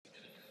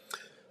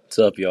What's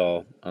up,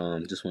 y'all?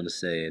 Just want to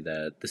say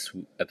that this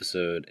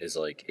episode is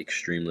like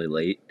extremely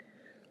late,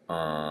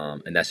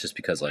 and that's just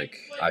because like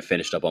I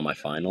finished up on my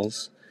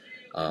finals,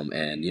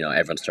 and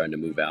everyone's starting to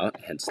move out.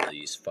 Hence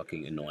these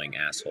fucking annoying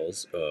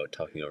assholes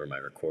talking over my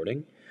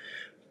recording.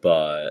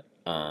 But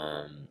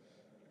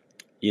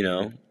you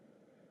know,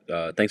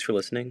 thanks for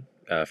listening.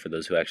 For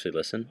those who actually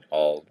listen,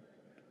 all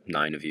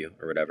 9 of you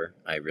or whatever,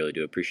 I really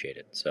do appreciate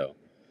it. So,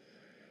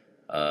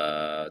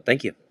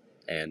 thank you,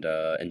 and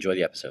enjoy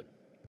the episode.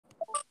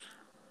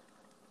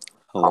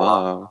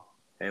 Hello.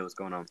 Hey, what's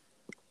going on?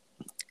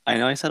 I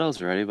know I said I was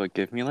ready, but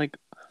give me like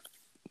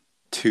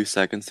 2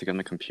 seconds to get on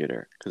the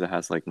computer because it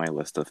has like my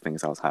list of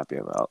things I was happy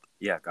about.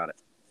 Yeah, got it.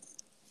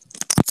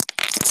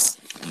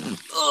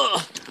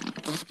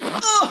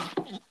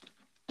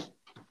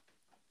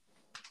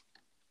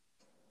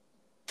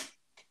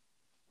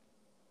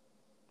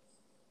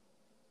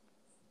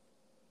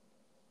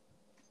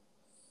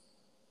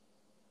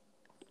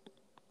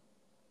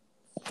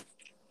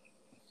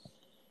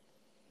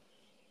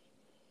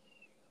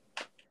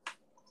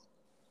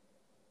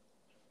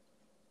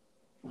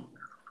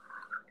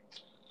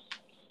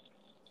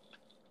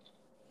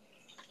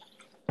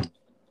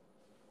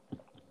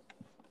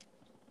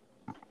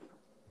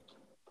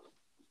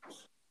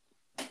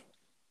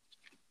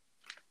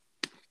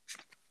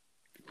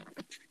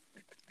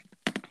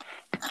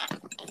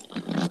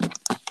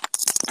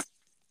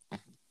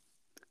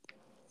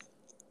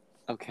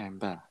 Okay, I'm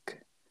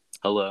back.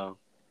 Hello.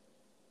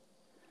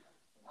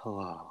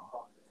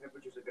 Hello.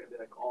 Temperatures are going to be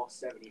like all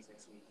 70s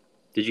next week.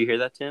 Did you hear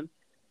that, Tim?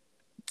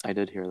 I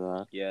did hear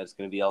that. Yeah, it's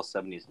gonna be all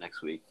 70s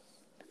next week.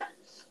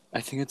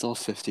 I think it's all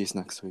 50s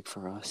next week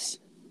for us.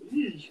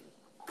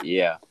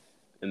 Yeah,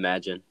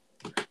 imagine.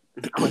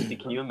 Quincy,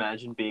 can you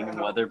imagine being in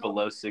weather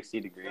below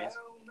 60 degrees?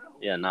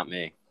 Yeah, not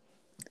me.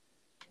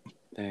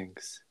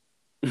 Thanks.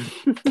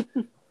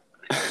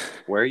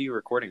 Where are you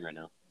recording right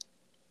now?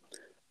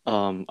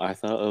 I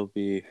thought it would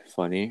be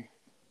funny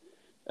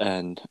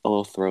and a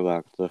little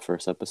throwback to the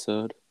first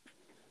episode.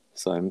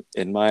 So I'm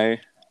in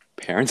my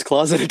parents'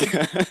 closet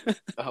again.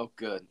 Oh,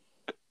 good.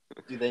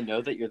 Do they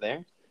know that you're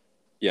there?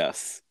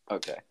 Yes.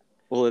 Okay.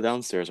 Well, they're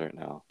downstairs right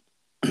now.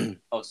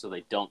 Oh, so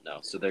they don't know.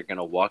 So they're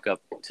gonna walk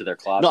up to their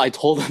closet. No, I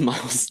told them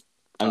I'm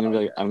gonna be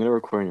like, I'm gonna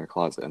record in your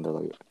closet, and they're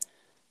like,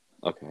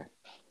 okay.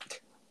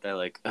 They're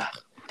like,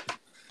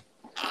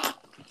 ugh.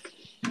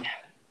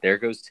 There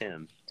goes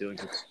Tim doing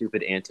his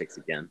stupid antics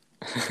again.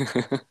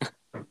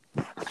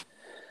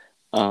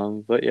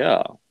 But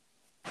yeah,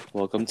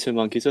 welcome to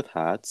Monkeys with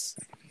Hats.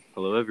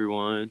 Hello,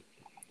 everyone.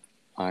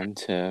 I'm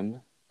Tim,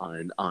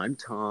 And I'm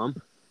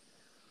Tom.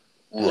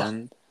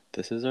 and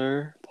this is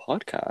our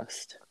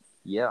podcast.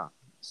 Yeah.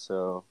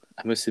 So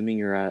I'm assuming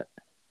you're at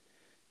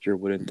your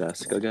wooden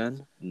desk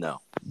again.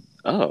 no,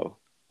 Oh,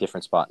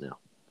 different spot now.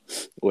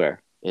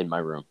 where? In my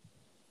room.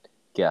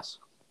 Guess.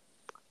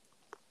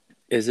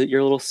 Is it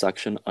your little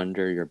section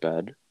under your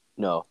bed?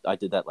 No, I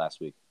did that last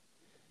week.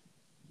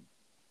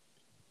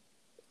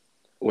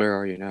 Where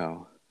are you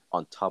now?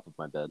 On top of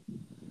my bed.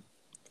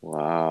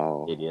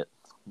 Wow. Idiot.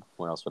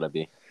 Where else would I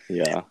be?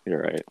 Yeah,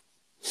 you're right.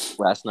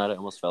 Last night I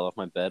almost fell off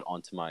my bed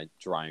onto my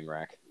drying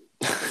rack.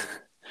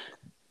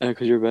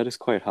 Because your bed is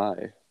quite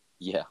high.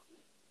 Yeah.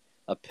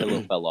 A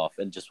pillow fell off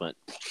and just went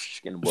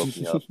and woke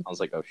me up. I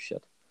was like, oh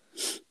shit.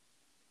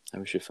 I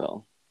wish you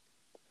fell.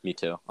 Me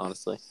too,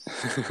 honestly.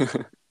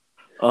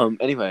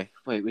 Anyway,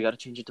 wait, we gotta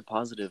change it to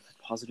positive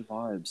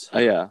vibes. Oh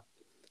yeah.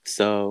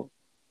 So,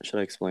 should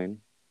I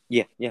explain?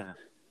 Yeah.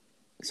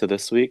 So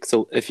this week,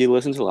 so if you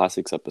listen to last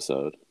week's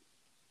episode,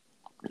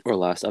 or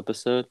last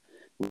episode,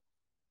 we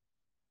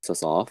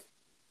us off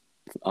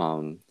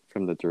from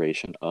the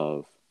duration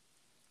of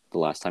the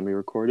last time we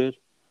recorded,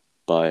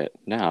 but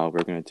now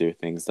we're going to do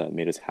things that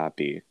made us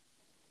happy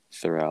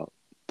throughout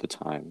the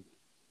time.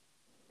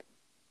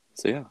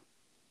 So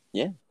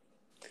yeah.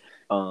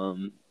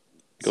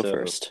 Go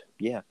first.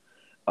 Yeah.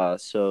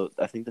 So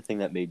I think the thing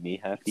that made me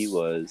happy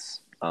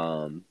was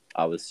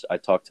I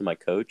talked to my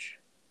coach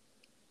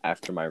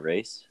after my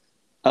race.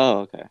 Oh,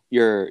 okay.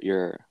 Your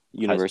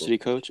university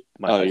coach?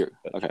 My high school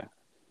coach. Okay.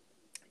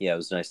 Yeah, it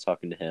was nice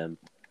talking to him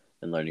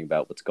and learning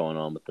about what's going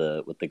on with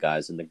the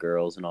guys and the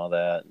girls and all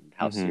that, and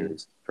how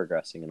series is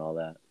progressing and all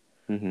that.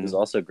 Mm-hmm. It was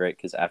also great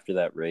because after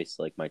that race,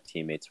 like my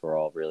teammates were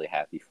all really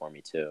happy for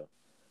me too.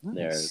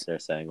 Nice. They're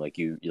saying like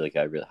you like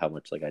I really how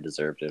much like I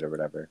deserved it or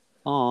whatever.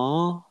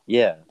 Aww.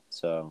 Yeah,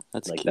 so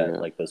That's like cute. that,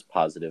 like those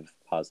positive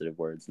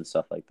words and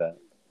stuff like that.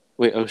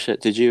 Wait, oh shit!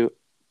 Did you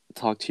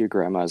talk to your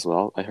grandma as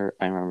well? I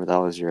remember that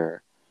was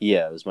your.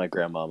 Yeah, it was my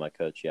grandma, my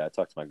coach. Yeah, I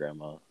talked to my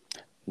grandma.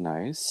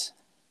 Nice.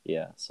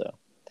 Yeah, so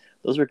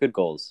those were good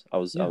goals. I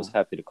was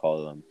happy to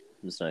call them.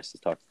 It was nice to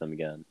talk to them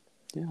again.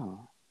 Yeah.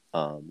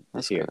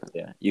 This year. Good.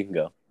 Yeah, you can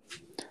go.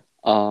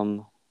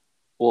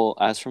 Well,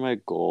 as for my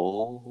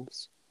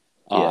goals,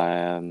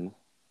 I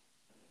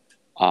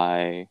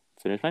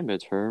finished my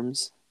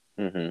midterms.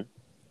 Mm-hmm.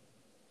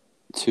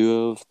 2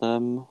 of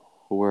them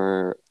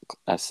were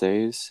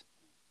essays,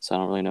 so I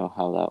don't really know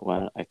how that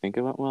went. I think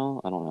it went well.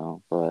 I don't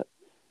know, but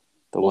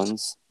we'll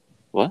see.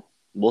 What?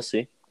 We'll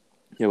see.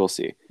 Yeah, we'll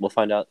see. We'll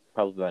find out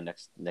probably by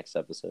next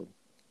episode.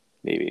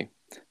 Maybe.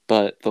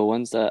 But the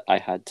ones that I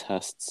had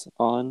tests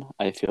on,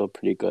 I feel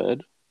pretty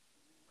good.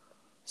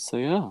 So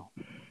yeah.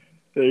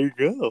 There you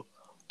go.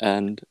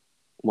 And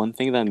one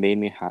thing that made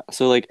me happy,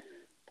 so like,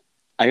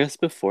 I guess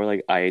before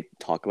like I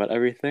talk about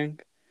everything,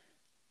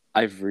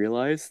 I've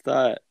realized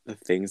that the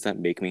things that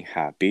make me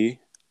happy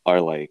are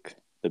like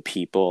the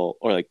people,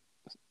 or like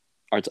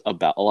are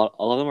about a lot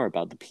of them are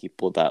about the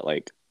people that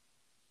like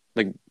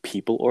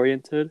people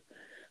oriented.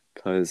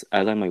 Because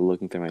as I'm like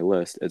looking through my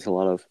list, it's a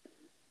lot of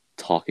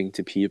talking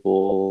to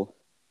people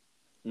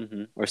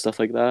Mm-hmm. or stuff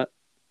like that.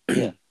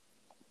 Yeah.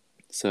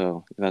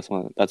 So that's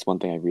one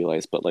thing I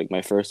realized. But like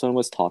my first one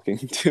was talking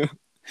to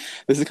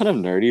this is kind of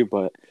nerdy,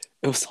 but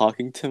it was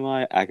talking to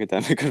my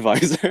academic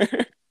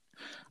advisor.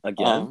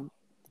 Again,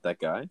 that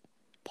guy.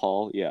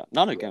 Paul, yeah.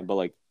 Not Yeah. again, but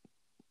like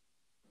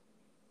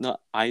no,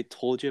 I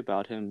told you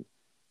about him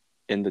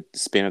in the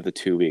span of the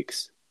 2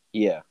 weeks.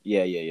 Yeah.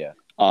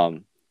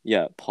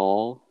 Yeah,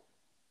 Paul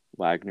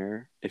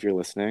Wagner, if you're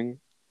listening,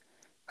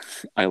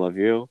 I love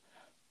you.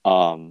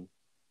 Um,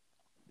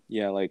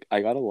 yeah, like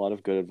I got a lot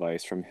of good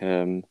advice from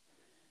him.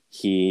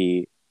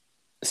 He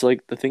So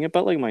like the thing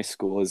about like my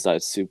school is that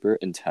it's super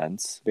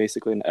intense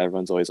basically, and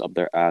everyone's always up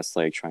their ass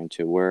like trying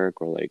to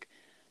work or like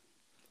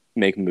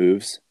make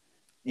moves.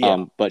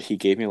 Yeah. But he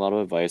gave me a lot of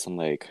advice on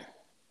like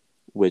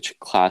which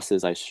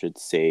classes I should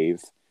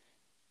save,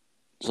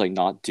 just like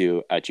not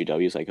do at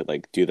GW, so I could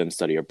like do them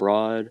study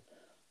abroad.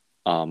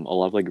 A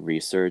lot of like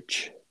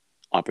research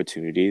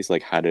opportunities,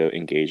 like how to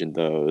engage in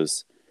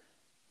those.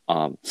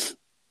 Um,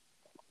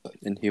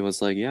 and he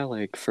was like, yeah,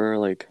 like for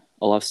like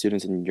a lot of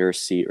students in your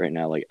seat right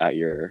now, like at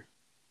your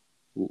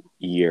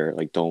year,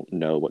 like don't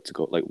know what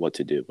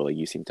to do, but like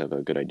you seem to have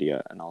a good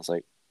idea. And I was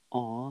like,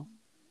 aw,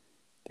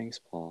 thanks,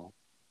 Paul.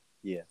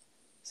 Yeah.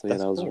 So yeah,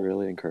 That's that was cool.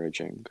 really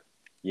encouraging.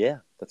 Yeah,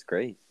 that's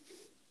great.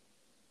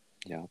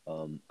 Yeah.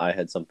 I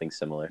had something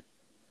similar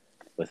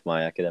with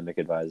my academic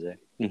advisor.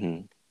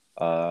 Mm-hmm.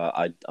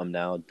 I'm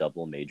now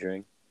double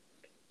majoring.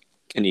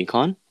 In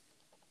econ?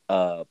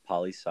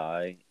 Poli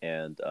sci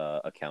and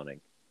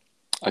accounting.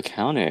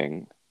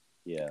 Accounting.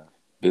 Yeah.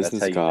 That's how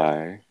Business you know.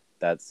 guy.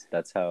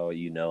 That's how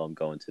you know I'm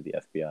going to the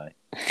FBI.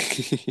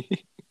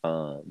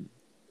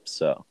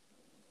 So,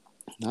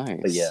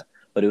 but yeah, Nice.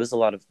 but it was a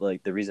lot of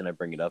like the reason I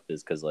bring it up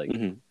is because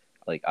Mm-hmm.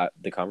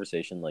 the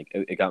conversation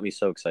it got me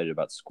so excited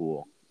about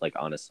school. Like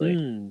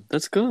honestly,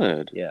 That's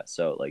good. yeah.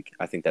 So like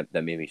I think that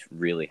made me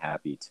really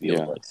happy to be able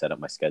Yeah. to like set up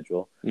my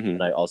schedule, and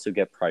Mm-hmm. I also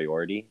get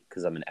priority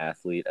because I'm an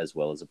athlete as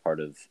well as a part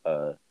of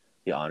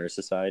the honor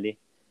society.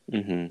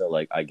 Mm-hmm. So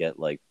like I get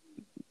like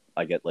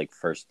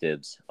first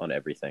dibs on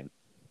everything.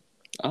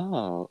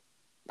 Oh,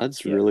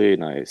 that's Yeah, really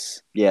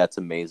nice. yeah, it's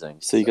amazing.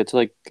 So you get to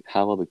like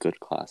have all the good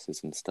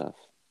classes and stuff,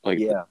 like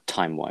Yeah,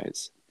 time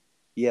wise.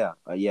 yeah.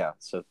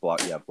 So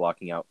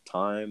blocking out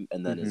time,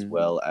 and then as Mm-hmm.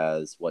 well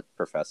as what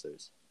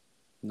professors.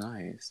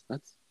 Nice.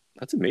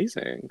 That's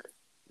amazing.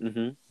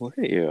 Mm-hmm. Look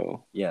at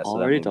you. Yeah, so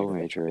that Already made me double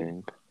really happy.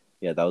 majoring.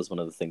 Yeah, that was one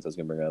of the things I was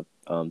gonna bring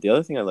up. The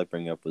other thing I like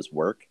bringing up was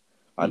work.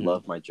 I Mm-hmm.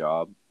 love my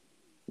job.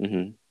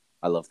 Mm-hmm.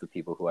 I love the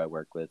people who I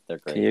work with. They're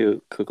Can great.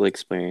 you quickly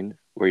explain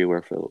where you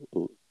work for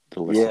the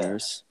Yeah.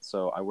 listeners?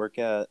 So I work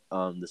at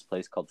this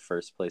place called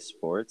First Place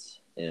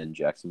Sports in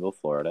Jacksonville,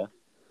 Florida.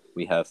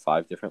 We have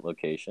 5 different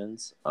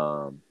locations.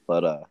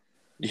 But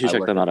You should I check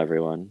work them at out,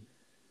 everyone.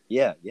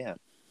 yeah.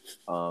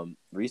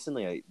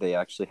 Recently they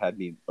actually had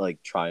me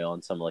like try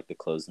on some like the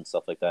clothes and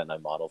stuff like that, and I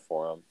model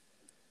for them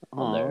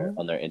Aww.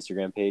 on their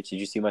Instagram page. Did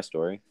you see my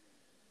story?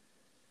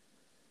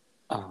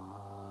 It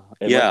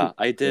might Yeah, be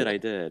I did. yeah I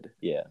did.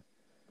 yeah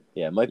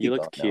yeah it might be You gone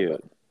looked now,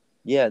 but cute.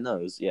 yeah no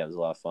it was a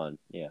lot of fun.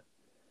 Yeah.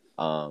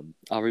 I'll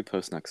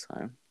repost next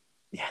time.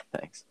 Yeah,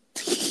 thanks.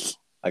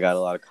 I got a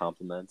lot of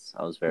compliments.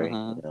 I was very,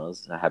 Uh-huh. I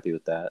was happy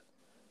with that.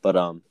 But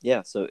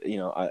yeah, so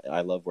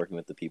I love working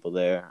with the people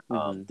there.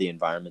 Mm-hmm. The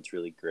environment's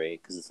really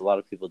great because it's a lot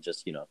of people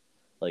just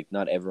like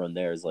not everyone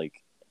there is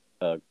like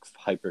a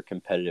hyper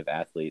competitive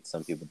athlete.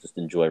 Some people just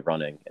enjoy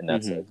running, and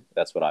Mm-hmm.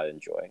 that's what I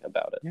enjoy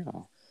about it.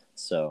 Yeah.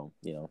 So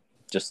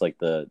just like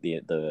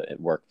the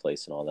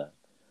workplace and all that.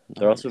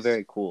 They're also Nice.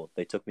 very cool.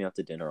 They took me out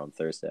to dinner on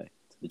Thursday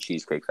to the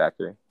Cheesecake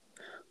Factory.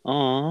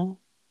 Aw,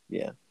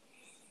 Yeah.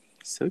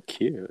 so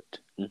cute.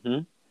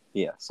 Mm-hmm.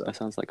 Yeah. That So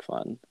sounds like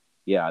fun.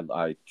 yeah,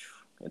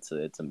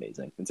 it's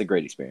amazing. It's a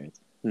great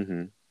experience.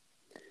 Mm-hmm.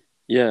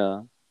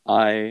 Yeah.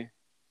 I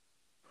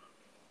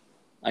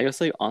guess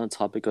like on the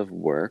topic of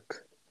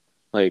work,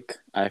 like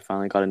I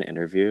finally got an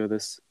interview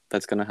that's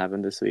gonna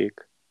happen this week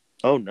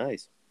Oh,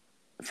 nice.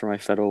 for my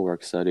federal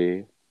work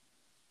study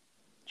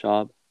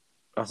job.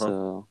 Uh huh.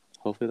 So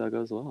hopefully that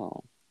goes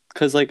well.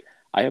 Cause like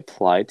I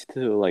applied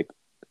to like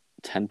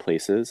 10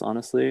 places,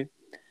 honestly,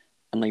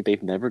 and like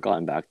they've never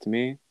gotten back to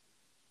me.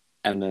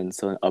 And then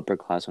so an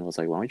upperclassman was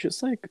like, why don't you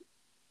just like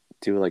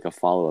do like a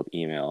follow-up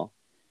email?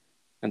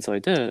 And so I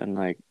did,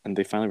 and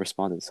they finally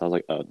responded. So I was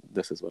like, oh,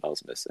 this is what I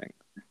was missing.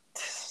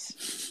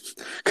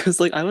 Cause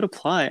like I would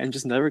apply and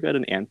just never get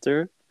an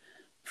answer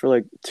for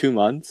like 2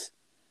 months.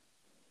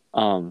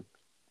 Um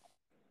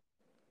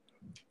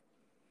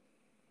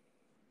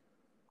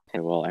okay,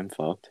 well, I'm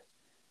fucked.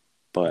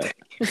 But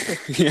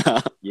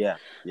yeah.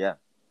 Yeah.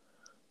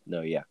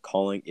 No, yeah.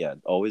 Calling, yeah.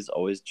 Always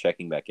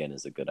checking back in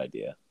is a good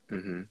idea.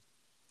 Mm-hmm.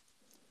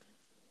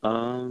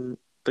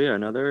 But yeah,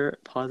 another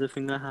positive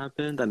thing that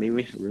happened that made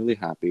me really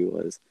happy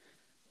was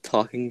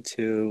talking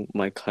to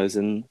my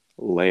cousin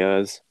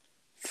Leia's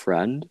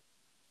friend,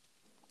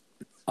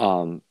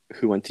 who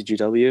went to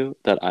GW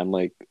that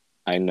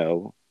I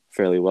know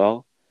fairly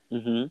well,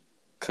 Mm-hmm.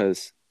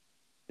 because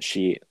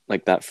she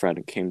like that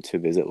friend came to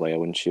visit Leia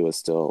when she was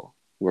still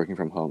working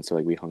from home, so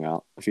like we hung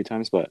out a few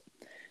times, but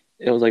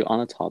it was like on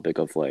a topic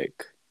of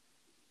like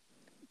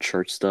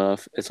church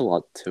stuff. It's a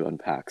lot to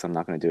unpack, so I'm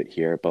not gonna do it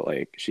here, but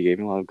like she gave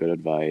me a lot of good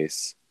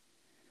advice,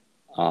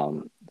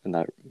 and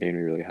that made me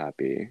really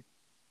happy.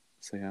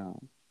 So yeah.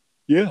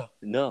 Yeah.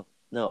 No.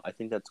 I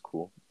think that's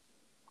cool.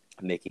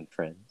 Making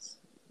friends,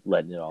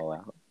 letting it all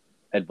out.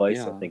 Advice,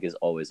 I Yeah. think, is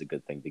always a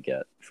good thing to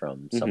get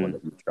from someone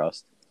Mm-hmm. that you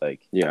trust.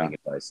 Like Yeah. having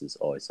advice is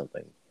always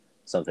something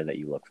that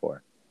you look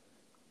for.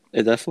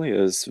 It definitely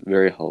is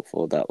very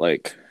helpful that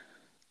like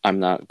I'm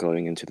not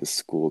going into the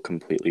school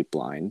completely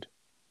blind,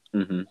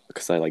 Mm-hmm.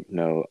 because I like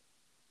know,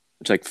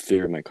 it's like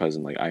through my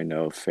cousin, like I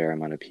know a fair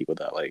amount of people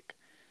that like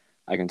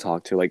I can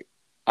talk to. Like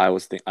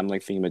I'm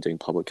like thinking about doing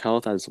public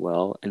health as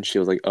well, and she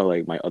was like, oh,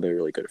 like my other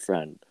really good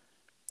friend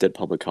did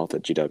public health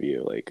at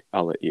GW. Like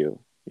I'll let you,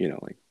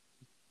 like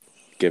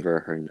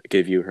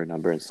give you her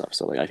number and stuff.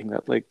 So like I think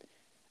that like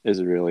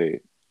is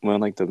really one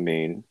of like the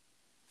main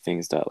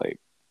things that like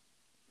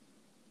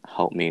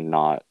help me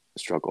not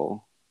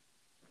struggle.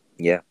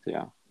 Yeah,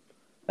 Yeah.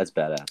 that's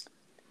badass.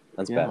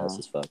 That's Yeah. badass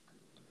as fuck.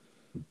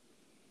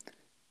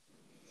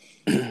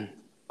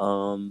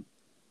 Um,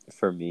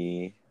 for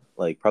me,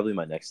 like probably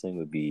my next thing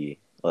would be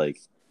like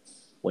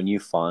when you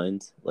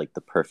find like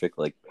the perfect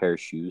like pair of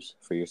shoes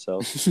for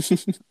yourself.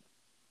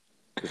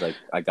 Because like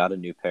I got a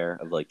new pair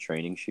of like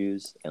training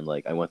shoes, and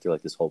like I went through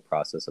like this whole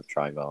process of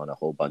trying on a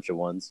whole bunch of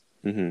ones,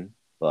 Mm-hmm.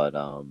 but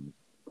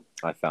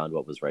I found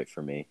what was right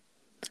for me,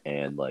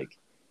 and like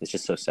it's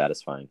just so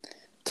satisfying.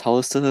 Tell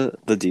us the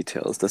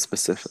details, the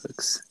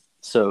specifics.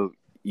 So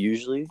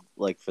usually,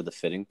 like for the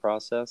fitting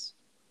process,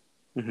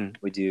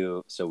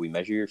 Mm-hmm. we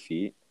measure your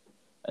feet,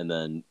 and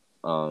then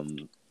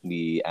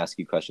we ask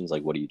you questions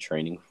like, "What are you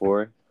training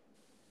for?"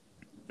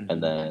 And Mm-hmm.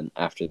 then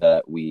after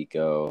that, we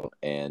go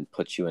and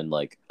put you in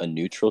like a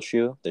neutral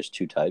shoe. There's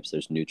two types.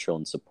 There's neutral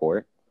and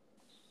support.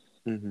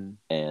 Mm-hmm.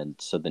 And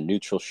so the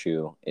neutral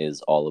shoe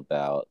is all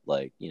about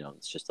like,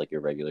 it's just like your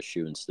regular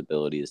shoe, and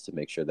stability is to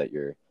make sure that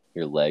your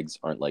legs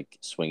aren't like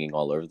swinging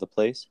all over the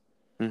place.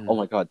 Oh Mm-hmm.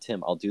 my God,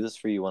 Tim, I'll do this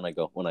for you when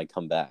I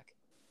come back.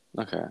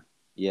 Okay.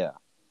 Yeah.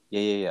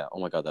 Yeah. Oh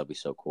my God, that'd be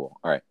so cool.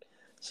 All right.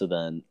 So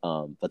then,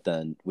 but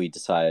then we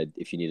decide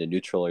if you need a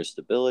neutral or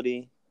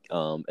stability.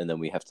 And then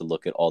we have to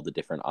look at all the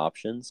different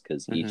options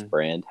because each Mm-hmm.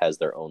 brand has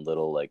their own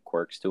little like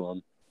quirks to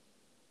them.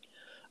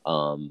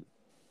 Um,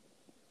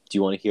 do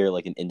you want to hear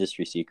like an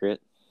industry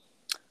secret?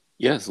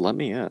 Yes, let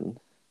me in.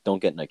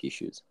 Don't get Nike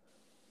shoes.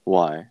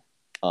 Why?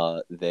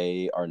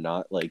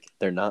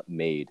 They're not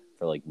made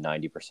for like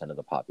 90% of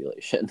the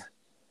population.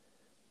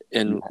 You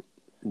And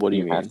what do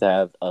you you have mean? to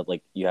have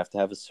you have to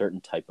have a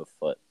certain type of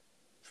foot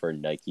for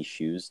Nike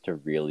shoes to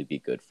really be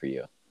good for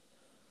you.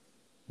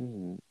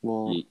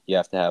 Well, You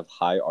have to have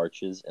high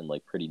arches and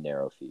like pretty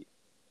narrow feet.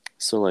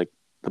 so like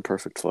the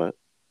perfect foot.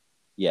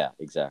 Yeah,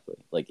 exactly.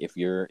 Like if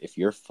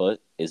your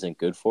foot isn't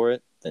good for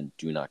it, then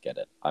do not get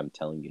it. I'm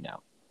telling you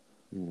now.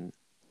 Hmm.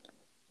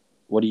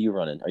 What are you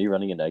running? Are you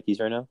running in Nikes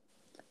right now?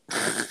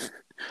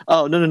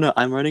 Oh, no.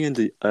 I'm running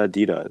into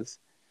Adidas.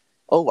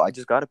 Oh, I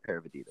just got a pair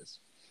of Adidas.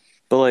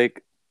 But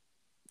like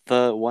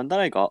the one that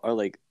I got are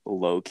like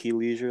low key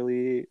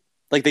leisurely.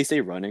 Like they say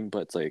running,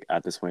 but it's like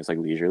at this point it's like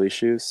leisurely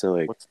shoes. So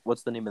like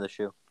What's the name of the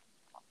shoe?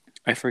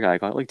 I forgot, I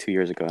got it like 2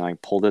 years ago and I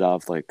pulled it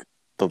out of like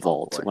the Oh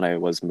vault boy. when I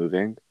was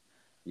moving.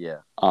 Yeah.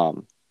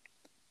 Um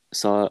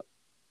so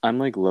I'm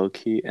like low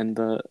key in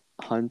the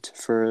hunt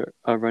for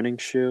a running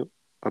shoe,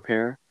 a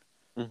pair.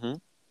 Mm-hmm.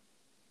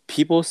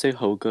 People say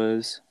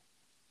Hoka's,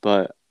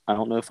 but I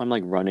don't know if I'm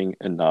like running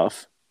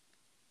enough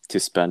to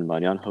spend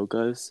money on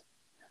Hoka's.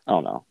 I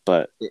don't know,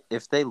 but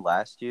If they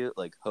last you,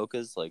 like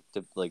Hoka's, like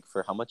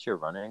for how much you're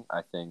running,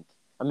 I think.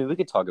 I mean, we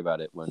could talk about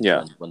it when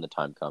yeah. when the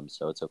time comes,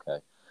 so it's okay.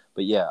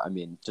 But yeah, I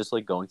mean, just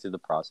like going through the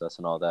process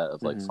and all that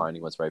of like Hmm.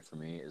 finding what's right for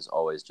me is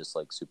always just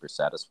like super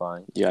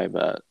satisfying. Yeah, I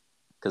bet.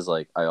 Because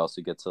like I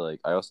also get to like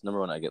I also number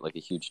one I get like a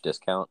huge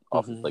discount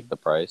off of like Hmm. the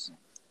price,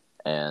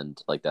 and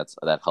like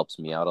that helps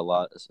me out a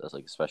lot,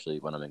 like especially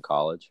when I'm in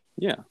college.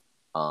 Yeah.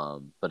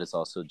 But it's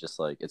also just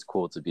like it's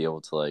cool to be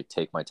able to like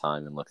take my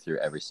time and look through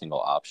every single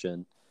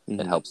option. It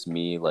Hmm. helps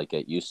me like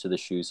get used to the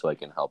shoe so I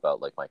can help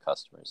out like my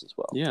customers as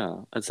well.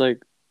 Yeah. It's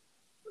like,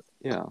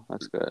 yeah,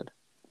 that's good.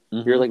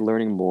 You're Mm-hmm. like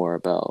learning more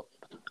about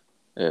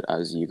it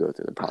as you go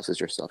through the process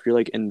yourself. You're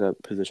like in the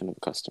position of a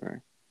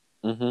customer.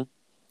 Mm-hmm.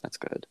 That's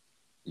good.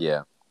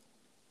 Yeah.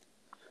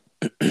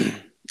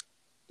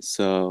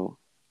 So,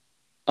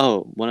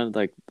 oh, one of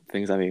like the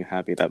things that made me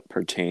happy that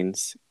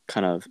pertains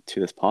kind of to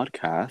this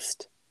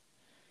podcast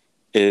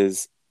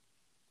is,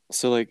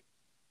 so like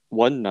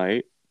one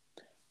night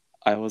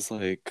I was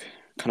like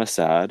kind of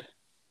sad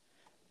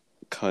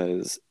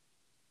because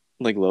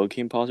like low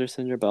key imposter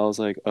syndrome, but I was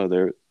like, oh,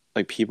 they're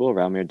like people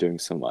around me are doing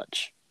so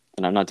much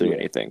and I'm not doing Yeah.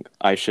 anything.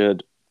 I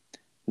should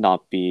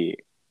not be.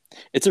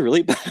 It's a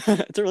really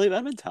it's a really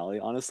bad mentality,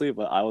 honestly,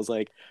 but I was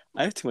like,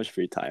 I have too much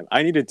free time.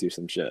 I need to do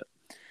some shit.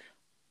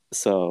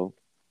 So,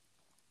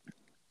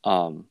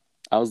 um,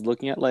 I was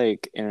looking at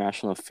like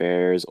international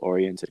affairs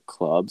oriented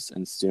clubs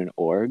and student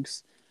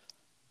orgs,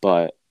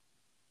 but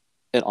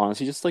it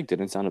honestly just like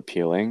didn't sound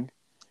appealing,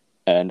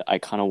 and I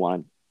kind of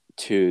wanted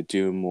to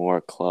do more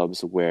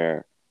clubs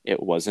where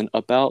it wasn't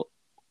about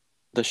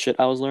the shit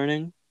I was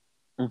learning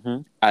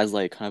Mm-hmm. as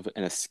like kind of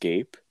an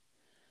escape.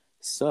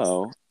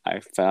 So,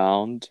 I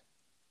found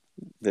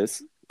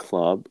this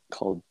club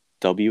called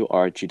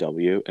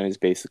WRGW, and it's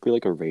basically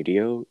like a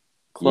radio Yeah.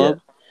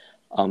 club.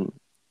 Um,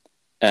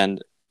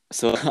 and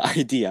so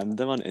I DM'd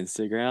them on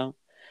Instagram,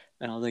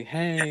 and I was like,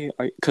 "Hey,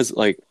 because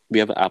like we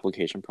have an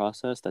application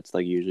process that's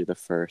like usually the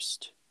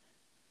first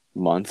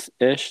month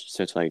ish.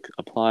 So it's like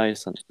apply.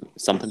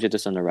 Sometimes you have to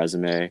send a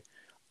resume,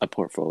 a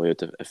portfolio,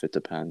 if it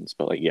depends.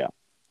 But like yeah."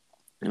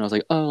 And I was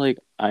like, "Oh, like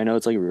I know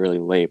it's like really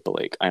late, but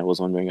like I was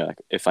wondering like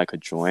if I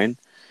could join."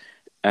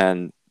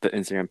 And the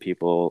Instagram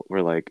people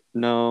were like,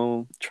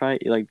 "No, try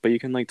like, but you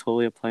can like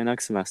totally apply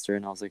next semester."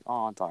 And I was like,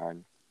 "Oh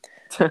darn."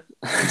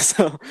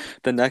 So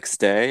the next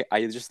day,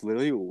 I just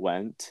literally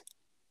went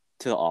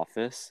to the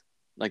office,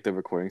 like the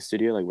recording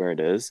studio, like where it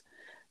is,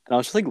 and I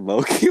was just like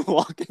low key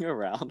walking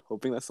around,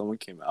 hoping that someone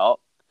came out.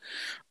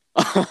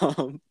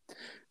 Um,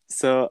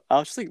 so I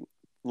was just like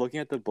looking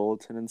at the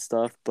bulletin and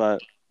stuff,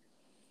 but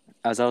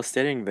as I was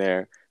standing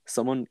there,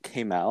 someone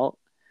came out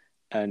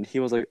and he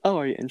was like, "Oh,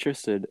 are you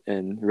interested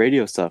in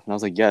radio stuff?" And I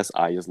was like, "Yes,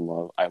 I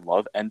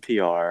love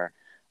NPR.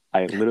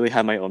 I literally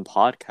have my own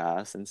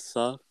podcast and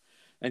stuff."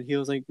 And he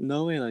was like,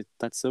 "No way, like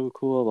that's so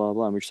cool, blah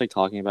blah." And we're just like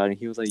talking about it. And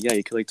he was like, "Yeah,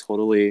 you could like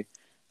totally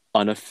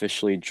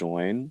unofficially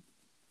join,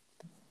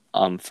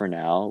 for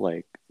now,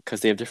 like,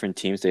 because they have different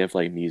teams. They have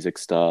like music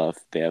stuff.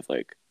 They have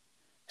like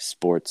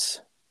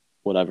sports,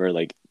 whatever,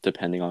 like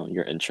depending on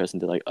your interest."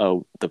 And they're like,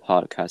 "Oh, the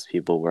podcast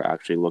people were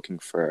actually looking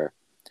for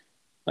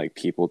like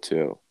people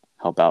to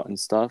help out and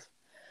stuff."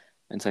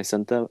 And so I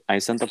sent the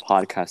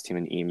podcast team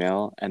an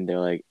email, and they're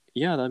like,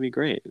 "Yeah, that'd be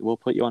great. We'll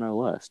put you on our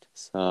list."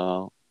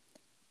 So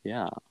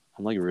yeah,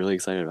 I'm like really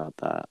excited about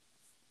that.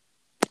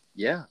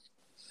 Yeah.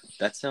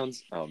 That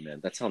sounds. Oh man,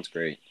 that sounds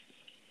great.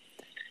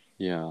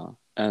 Yeah,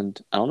 and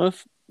I don't know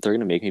if they're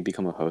gonna make me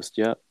become a host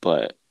yet,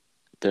 but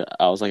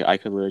I was like, I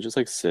could literally just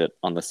like sit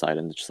on the side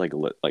and just like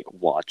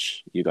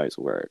watch you guys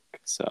work.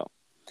 So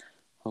Yeah.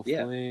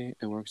 hopefully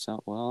it works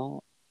out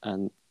well,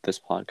 and this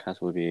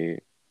podcast will be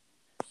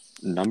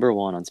number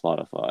one on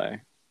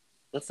Spotify.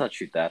 Let's not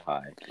shoot that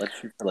high. Let's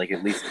shoot for like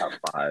at least top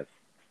 5.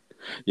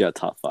 Yeah,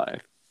 top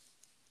five.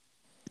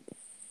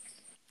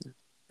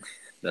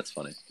 That's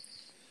funny.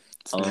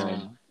 So yeah.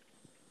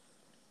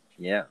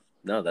 Yeah.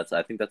 No, that's.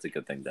 I think that's a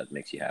good thing that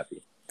makes you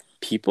happy.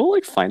 People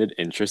like find it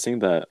interesting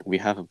that we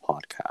have a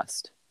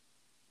podcast.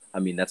 I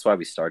mean, that's why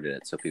we started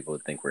it, so people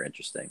would think we're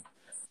interesting.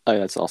 Oh,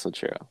 that's also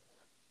true.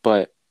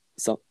 But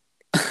some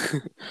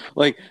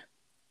like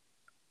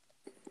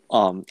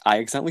I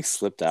accidentally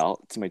slipped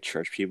out to my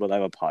church people that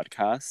I have a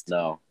podcast.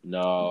 No,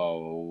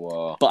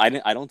 no. But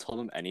I don't tell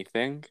them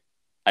anything.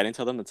 I didn't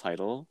tell them the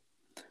title,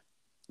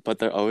 but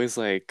they're always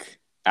like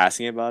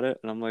asking about it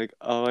and I'm like,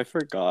 "Oh, I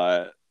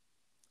forgot."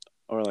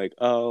 Or like,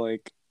 "Oh,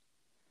 like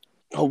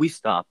Oh, we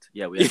stopped.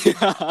 Yeah, we actually.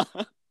 yeah."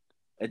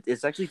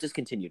 It's actually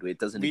discontinued. It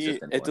doesn't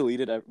exist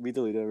anymore. We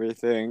deleted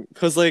everything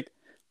cuz like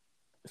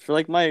for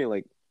like my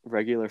like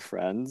regular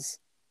friends,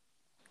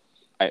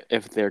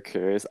 if they're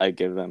curious, I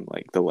give them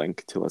like the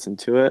link to listen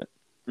to it.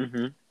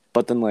 Mm-hmm.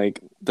 But then like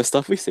the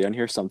stuff we say on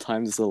here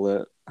sometimes is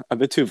a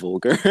bit too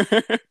vulgar.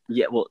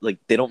 Yeah, well, like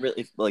they don't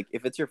really like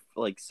if it's your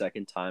like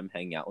second time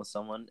hanging out with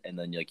someone and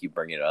then like you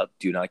bring it up,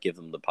 do not give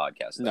them the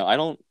podcast thing. No, I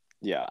don't.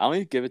 Yeah, I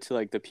only give it to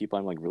like the people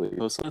I'm like really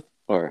close with,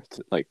 or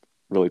like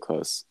really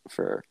close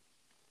for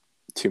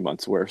 2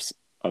 months worth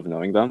of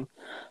knowing them.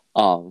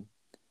 Um,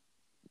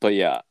 but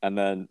yeah, and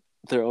then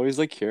they're always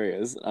like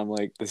curious. I'm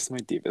like, this is my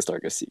deepest,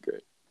 darkest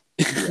secret.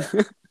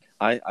 Yeah.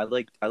 I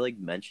like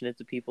mention it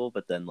to people,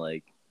 but then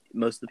like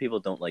most of the people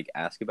don't like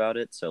ask about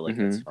it, so like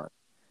that's Mhm. fine.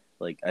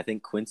 Like I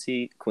think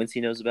Quincy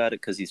knows about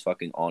it because he's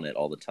fucking on it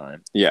all the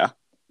time. Yeah.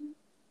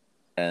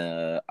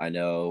 I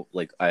know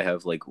like I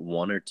have like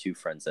 1 or 2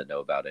 friends that know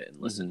about it and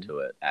listen Mhm. to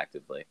it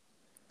actively.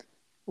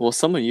 Well,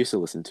 someone used to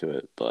listen to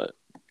it, but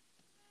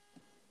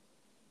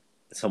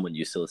Someone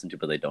used to listen to,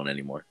 but they don't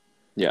anymore.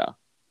 yeah.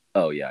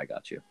 Oh yeah, I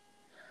got you.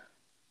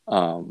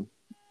 Um,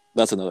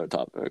 that's another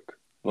topic.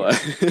 Yeah.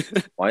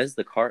 But Why is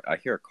the car? I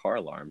hear a car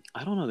alarm.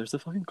 I don't know. There's a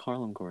fucking car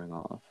alarm going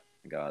off.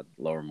 God,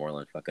 Lower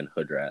Moreland, fucking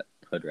hood rat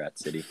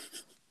city,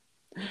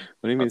 What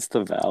do you mean it's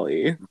the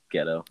valley?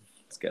 ghetto,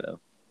 it's ghetto.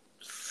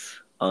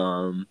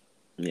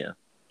 Yeah,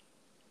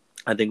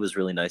 I think it was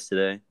really nice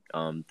today.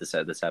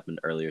 This happened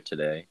earlier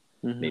today.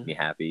 Made Mhm. me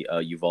happy.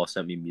 You've all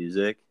sent me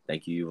music.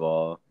 Thank you, you've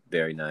all.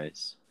 Very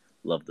nice.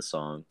 Love the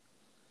song.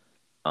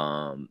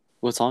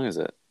 What song is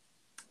it?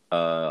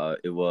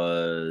 It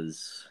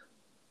was.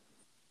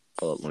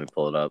 Hold up, let me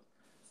pull it up.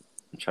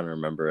 I'm trying to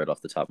remember it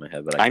off the top of my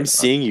head, but I I'm cannot.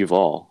 seeing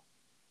Yuval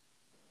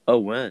Oh,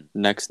 when?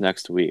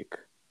 next week.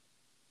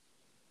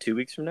 2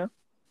 weeks from now?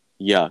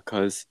 Yeah,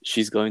 cause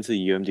she's going to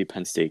the UMD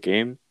Penn State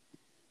game.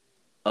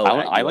 Oh,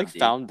 at I like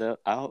UMD.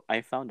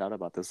 I found out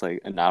about this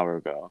like an hour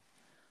ago.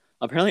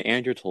 Apparently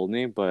Andrew told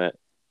me, but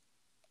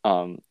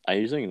I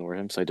usually ignore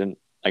him, so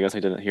I guess I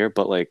didn't hear.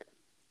 But like,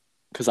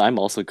 cause I'm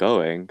also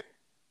going,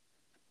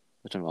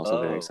 which I'm also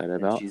very Oh, excited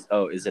and about. she's.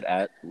 Oh, is it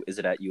at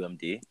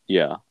UMD?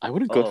 Yeah, I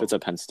wouldn't go if it's Oh,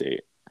 at Penn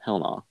State. Hell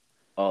no.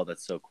 oh,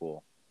 that's so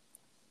cool.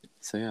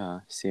 So yeah,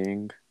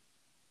 seeing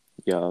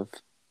Yav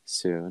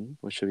soon,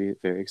 which should be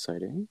very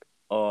exciting.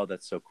 Oh,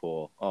 that's so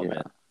cool. Oh Yeah.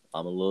 man,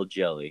 I'm a little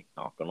jelly.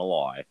 Not gonna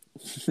lie,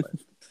 but,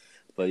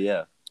 but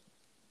yeah,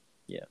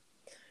 yeah.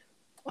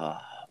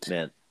 Ah,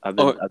 man, I've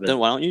been, Or I've then been.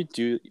 why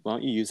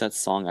don't you use that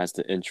song as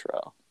the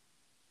intro?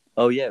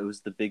 Oh yeah, it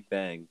was the Big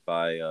Bang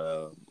by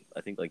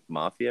I think like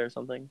Mafia or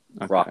something.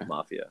 Okay. Rock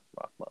Mafia.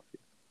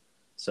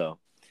 So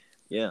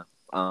yeah,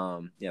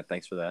 yeah.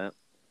 Thanks for that.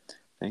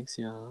 Thanks,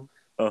 Yav.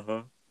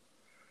 Uh-huh.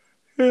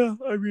 Yeah,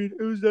 I mean,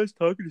 it was nice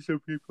talking to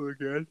some people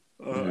again.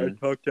 I Mhm.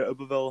 talked to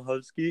Abel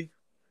Husky.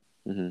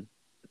 Mhm.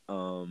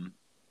 Um,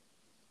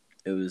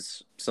 it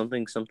was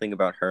something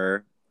about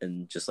her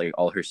and just like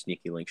all her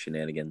sneaky link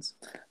shenanigans.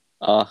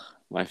 My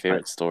I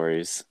favorite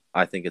stories.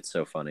 I think it's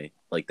so funny.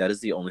 Like that is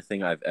the only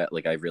thing I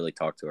really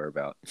talked to her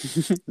about.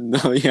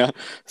 No, yeah.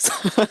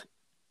 So,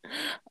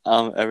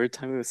 every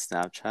time we would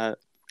Snapchat,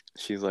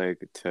 she's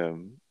like,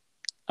 Tim,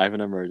 I have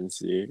an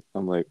emergency.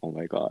 I'm like, oh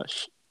my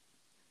gosh.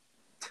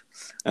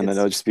 And then It's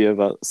it'll just be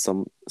about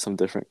some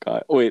different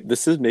guy. Oh, wait,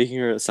 this is making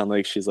her sound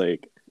like she's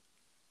like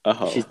a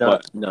hoe, she's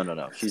but not.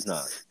 No. She's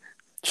not.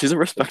 she's a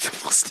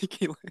respectable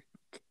sneaky link.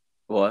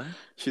 What?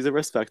 She's a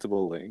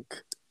respectable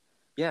link.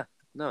 Yeah.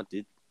 No,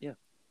 dude. Yeah.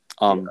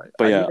 Yeah.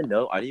 But yeah, I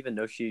didn't even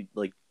know she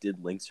like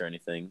did links or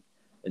anything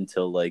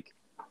until like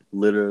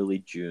literally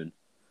June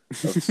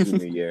of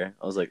senior year.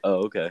 I was like,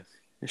 oh, okay.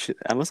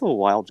 Emma's a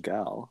wild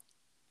gal.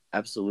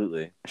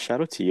 Absolutely.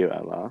 Shout out to you,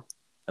 Emma.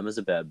 Emma's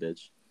a bad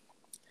bitch.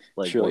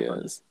 Like She really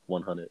 100. is.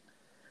 100.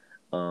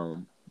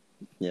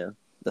 Yeah.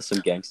 That's some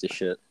gangster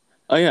shit.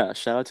 Oh yeah,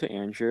 shout out to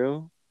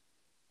Andrew.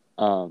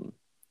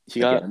 He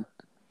got Again.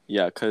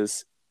 yeah,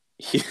 cause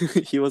he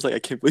he was like, I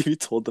can't believe you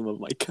told them of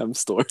my chem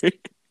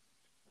story,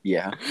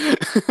 Yeah.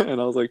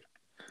 and I was like,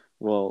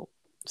 well,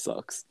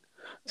 sucks.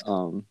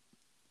 Um,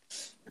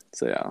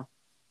 so yeah.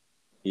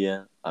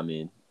 Yeah. I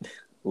mean,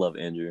 love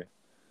Andrew.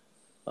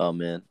 Oh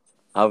man.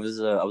 I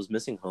was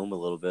missing home a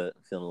little bit,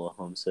 feeling a little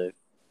homesick.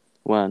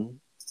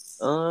 When?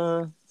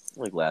 Uh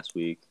like last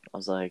week. I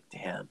was like,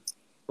 damn.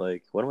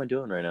 Like, what am I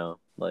doing right now?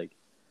 Like,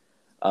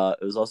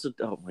 it was also,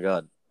 oh my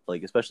god,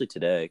 like especially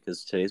today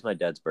cuz today's my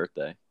dad's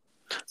birthday.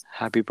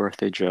 Happy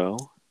birthday, Joe.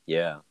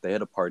 Yeah, they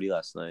had a party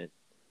last night.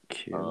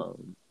 Cute.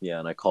 Yeah,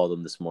 and I called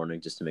him this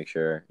morning just to make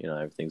sure,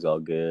 everything's all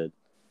good.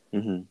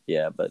 Mm-hmm.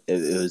 Yeah, but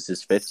it was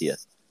his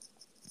 50th.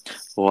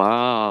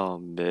 Wow,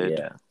 mid.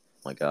 Yeah.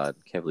 My god,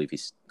 can't believe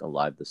he's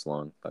alive this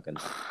long. Fucking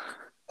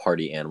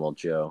party animal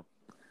Joe.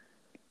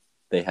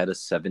 They had a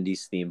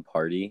 70s themed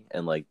party,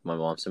 and like my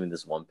mom sent me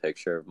this one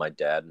picture of my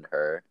dad and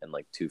her and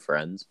like two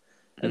friends,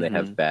 and they Mm-hmm.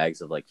 have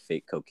bags of like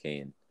fake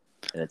cocaine,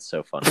 and it's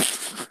so funny.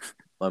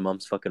 My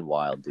mom's fucking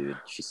wild, dude.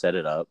 She set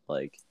it up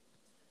like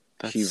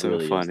That's she so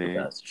really is the funny.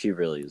 best. She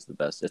really is the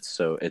best. It's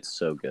so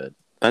good.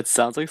 That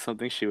sounds like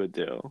something she would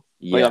do.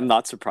 Like, Yeah. I'm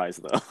not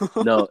surprised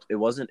though. No, it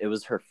wasn't. It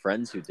was her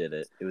friends who did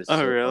it. It was Oh, so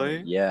funny.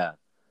 really? Yeah.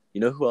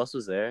 You know who else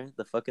was there?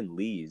 The fucking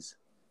Lees.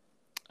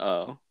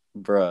 Oh.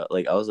 Bruh.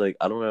 Like I was like,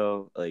 I don't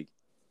know, like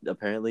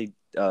apparently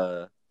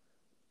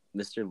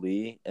Mr.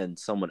 Lee and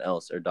someone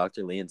else or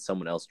Dr. Lee and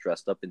someone else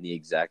dressed up in the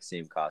exact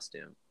same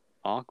costume.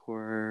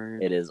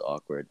 Awkward. It is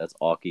awkward. That's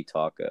Aki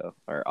Taco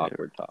or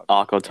awkward taco.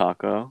 Akko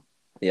Taco.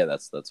 Yeah,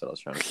 that's what I was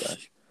trying to say.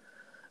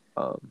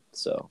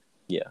 So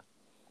yeah.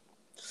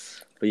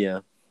 But yeah,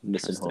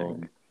 missing Interesting.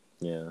 home.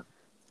 Yeah.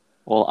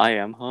 Well, I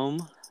am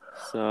home,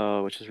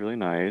 so which is really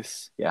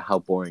nice. Yeah, how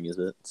boring is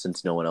it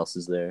since no one else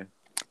is there?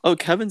 Oh,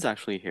 Kevin's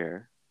actually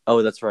here,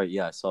 Oh, that's right.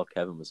 Yeah, I saw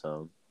Kevin was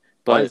home.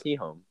 Why is but he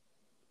home?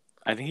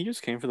 I think he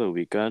just came for the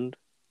weekend.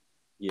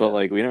 But Yeah.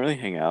 like, we didn't really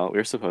hang out. We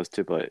were supposed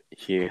to, but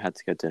he had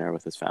to get dinner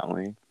with his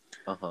family.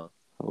 Uh-huh.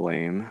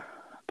 Lame.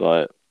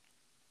 But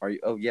Are you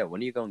Oh yeah,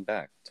 when are you going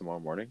back? Tomorrow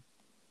morning?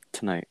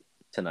 tonight,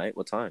 Tonight?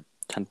 What time?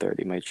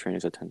 10:30. My train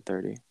is at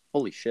 10:30.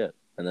 Holy shit.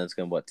 And then it's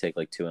gonna take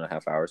like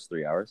 2.5 hours,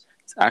 3 hours?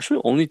 It's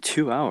actually only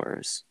 2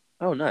 hours.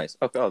 Oh nice.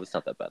 Okay, oh that's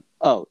not that bad.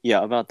 Oh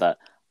yeah, about that.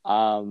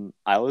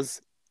 I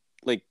was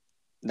like,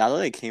 now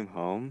that I came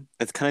home,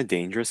 it's kind of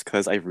dangerous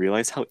because I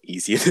realized how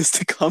easy it is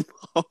to come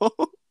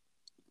home.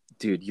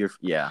 Dude,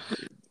 yeah.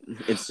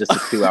 It's just a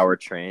 2 hour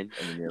train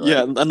and then you're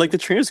Yeah, like, and like the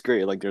train is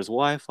great. Like there's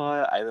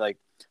Wi-Fi.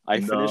 I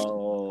finished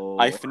no.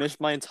 I finished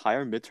my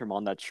entire midterm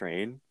on that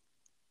train.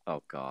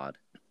 Oh god.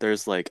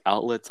 There's like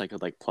outlets I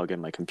could like plug in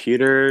my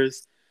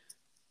computers,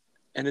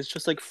 and it's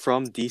just like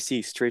from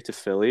DC straight to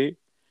Philly.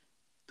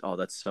 Oh,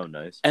 that's so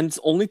nice. And it's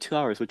only 2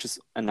 hours, which is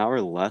an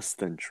hour less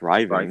than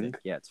driving.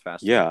 Yeah, it's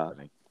faster Yeah. than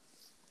driving.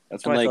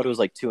 That's And, why I like, thought it was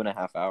like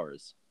 2.5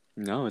 hours.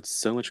 No, it's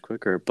so much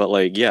quicker. But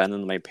like, yeah, and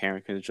then my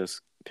parent can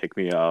just pick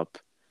me up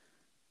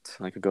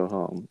and I could go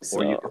home.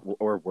 So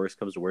Or worst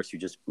comes to worst, you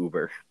just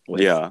Uber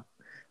with. yeah,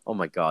 Oh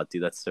my god,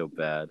 dude, that's so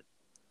bad.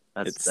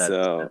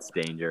 That's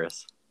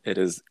dangerous. it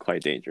is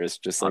quite dangerous,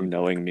 just like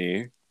knowing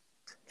me.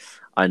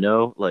 I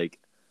know, like,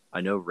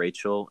 I know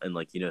Rachel and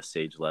like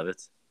Sage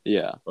Levitz.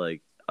 Yeah.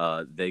 Like,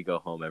 they go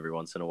home every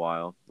once in a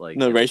while. Like,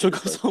 No, and Rachel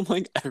she's goes like, home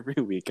like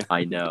every weekend.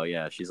 I know,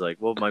 yeah. She's like,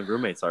 well, my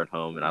roommates aren't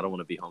home, and I don't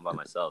want to be home by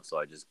myself, so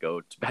I just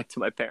go back to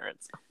my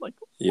parents. I'm like,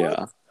 what?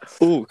 Yeah.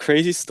 Ooh,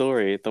 crazy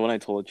story. The one I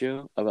told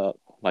you about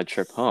my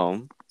trip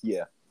home.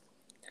 Yeah.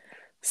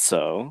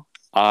 So,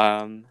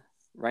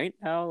 right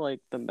now, like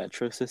the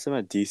metro system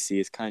at DC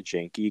is kind of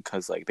janky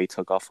because like they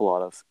took off a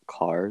lot of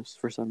cars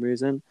for some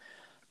reason.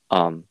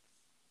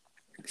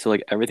 So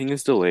like everything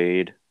is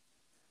delayed,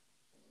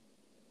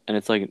 and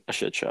it's like a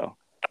shit show.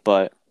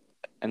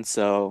 And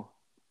so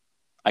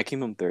I came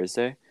home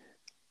Thursday.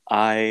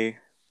 I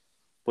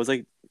was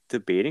like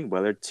debating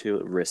whether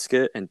to risk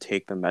it and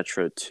take the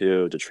metro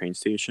to the train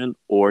station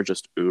or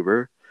just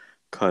Uber,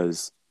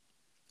 because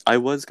I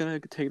was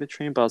gonna take the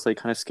train, but I was like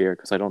kind of scared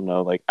because I don't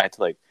know. Like I had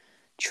to like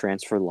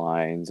transfer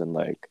lines and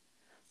like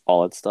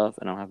all that stuff,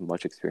 and I don't have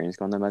much experience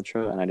going the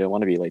metro, and I didn't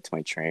want to be late to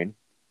my train.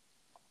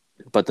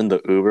 But then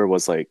the Uber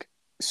was like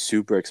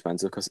super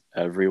expensive because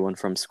everyone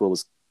from school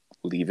was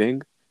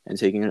leaving and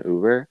taking an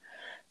Uber,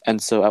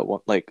 and so at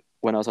one like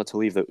when I was about to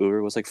leave, the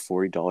Uber was like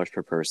 $40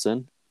 per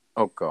person,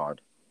 Oh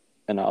god.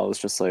 and I was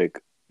just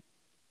like,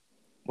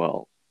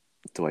 well,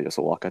 do I just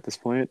walk at this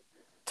point?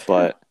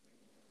 But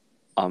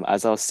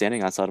as I was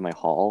standing outside of my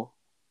hall,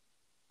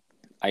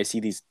 I see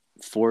these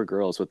four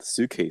girls with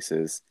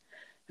suitcases,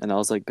 and I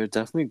was like, they're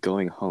definitely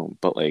going home,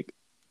 but like,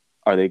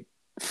 are they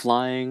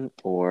flying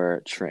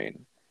or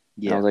train?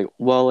 And I was like,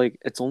 well, like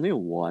it's only a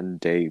 1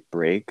 day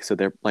break, so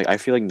they're like, I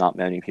feel like not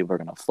many people are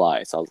gonna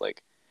fly. So I was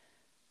like,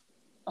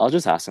 I'll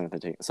just ask them if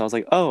they're taking. So I was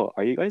like, oh,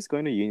 are you guys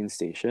going to Union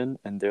Station?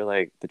 And they're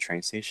like, the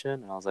train station.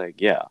 And I was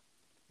like, yeah.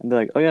 And they're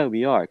like, oh yeah,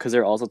 we are, because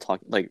they're also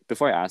talking. Like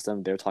before I asked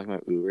them, they were talking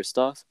about Uber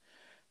stuff,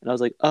 and I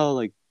was like, oh,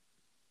 like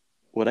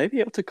would I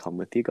be able to come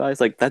with you guys?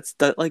 Like that's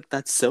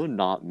so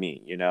not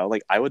me, you know?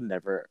 Like I would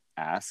never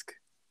ask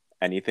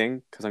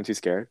anything because I'm too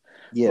scared.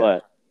 Yeah.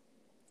 But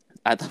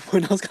at that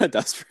point I was kind of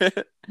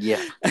desperate.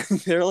 Yeah. And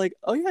they're like,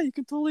 "Oh yeah, you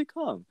can totally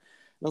come."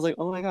 And I was like,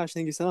 "Oh my gosh,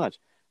 thank you so much."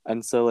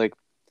 And so like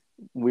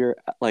we're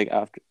like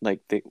after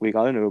like we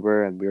got an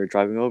Uber and we were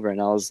driving over,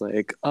 and I was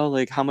like, "Oh,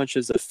 like how much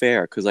is the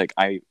fare?" Because like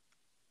I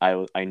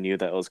knew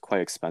that it was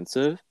quite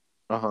expensive.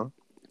 Uh-huh.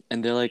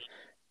 And they're like,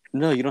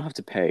 "No, you don't have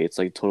to pay. It's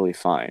like totally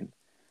fine."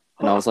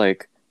 And I was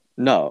like,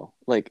 no,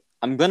 like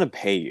I'm gonna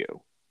pay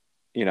you,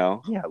 you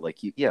know? Yeah, like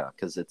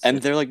because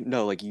And they're like,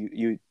 no, like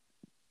you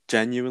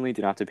genuinely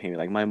didn't have to pay me.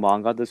 Like my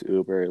mom got this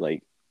Uber,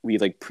 like we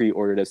like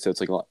pre-ordered it, so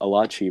it's like a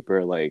lot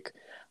cheaper. Like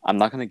I'm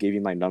not gonna give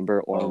you my number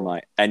or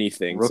my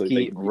anything.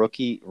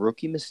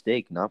 rookie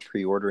mistake, not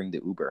pre-ordering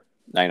the Uber.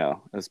 I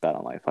know it's bad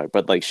on my part,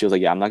 but like she was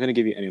like, yeah, I'm not gonna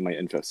give you any of my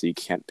info, so you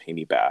can't pay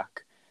me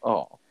back.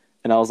 Oh.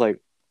 And I was like,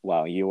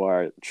 wow, you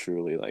are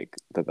truly like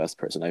the best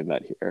person I've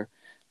met here.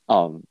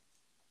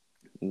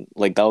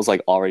 Like that was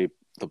like already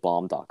the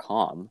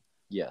bomb.com.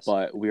 Yes.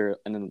 But and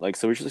then like,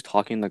 so we were just like,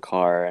 talking in the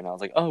car, and I was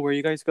like, oh, where are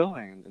you guys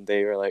going? And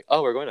they were like,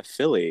 oh, we're going to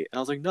Philly. And I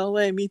was like, no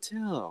way, me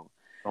too.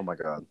 Oh my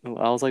god. And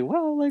I was like,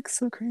 wow, like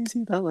so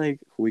crazy that like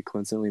we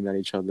coincidentally met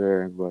each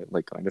other and we're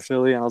like going to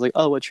Philly. And I was like,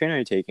 oh, what train are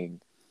you taking?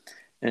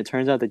 And it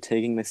turns out they're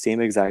taking the same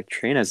exact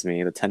train as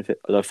me, the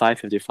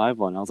 5:55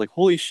 one. I was like,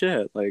 holy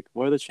shit, like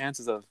what are the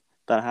chances of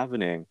that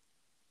happening?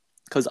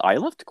 Because I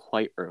left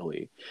quite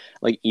early.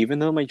 Like, even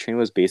though my train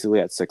was basically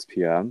at 6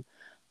 p.m.,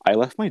 I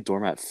left my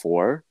dorm at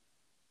 4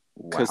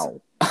 because Wow.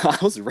 I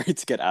was ready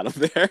to get out of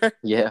there.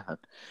 Yeah.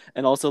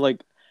 And also,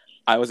 like,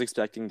 I was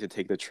expecting to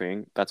take the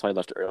train. That's why I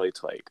left early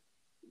to, like,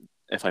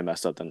 if I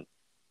messed up, then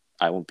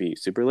I won't be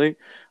super late.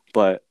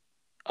 But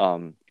I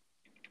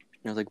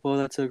was like, whoa,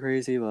 that's so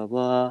crazy, blah,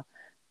 blah.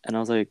 And I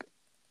was like,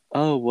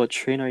 oh, what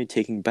train are you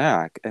taking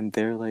back? And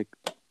they're like,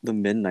 the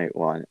midnight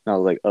one. And I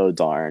was like, oh,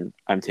 darn.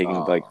 I'm taking,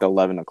 like, the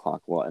 11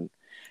 o'clock one.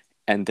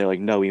 And they're like,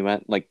 no, we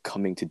meant like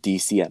coming to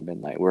DC at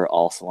midnight. We're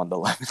also on the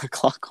 11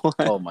 o'clock one.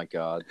 Oh my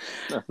god.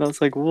 And I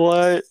was like,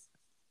 what?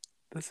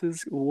 This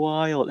is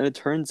wild. And it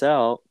turns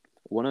out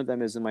one of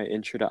them is in my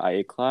intro to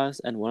IA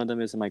class, and one of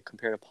them is in my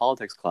comparative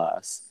politics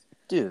class.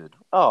 Dude.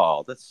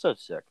 Oh, that's so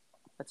sick.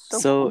 That's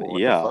so cool.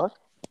 What yeah. the fuck?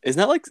 Isn't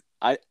that like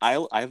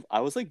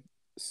I was like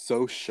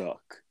so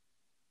shook.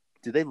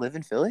 Do they live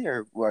in Philly,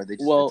 or are they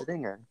just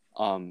visiting? Or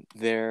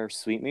they're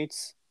suite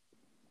mates.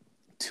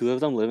 Two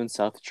of them live in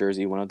South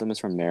Jersey. One of them is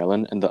from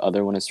Maryland, and the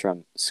other one is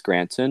from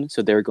Scranton.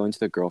 So they were going to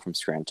the girl from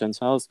Scranton's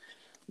house,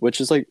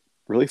 which is like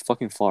really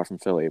fucking far from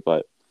Philly.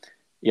 But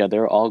yeah, they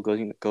were all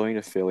going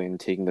to Philly and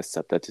taking the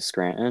SEPTA to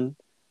Scranton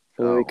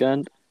for the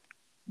weekend.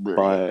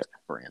 But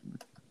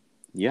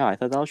yeah, I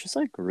thought that was just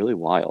like really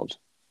wild.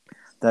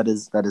 That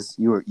is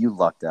you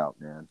lucked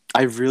out, man.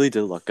 I really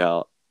did luck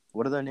out.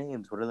 What are their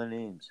names? What are their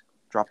names?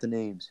 Drop the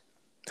names.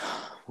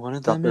 One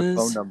of Drop them their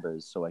phone is.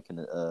 numbers so I can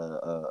I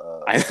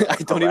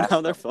don't even harass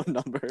have their them. phone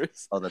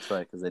numbers. Oh, that's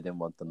right, because they didn't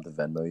want them to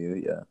Venmo you.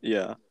 Yeah.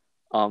 Yeah.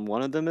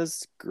 One of them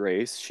is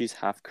Grace. She's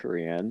half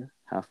Korean,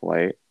 half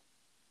white.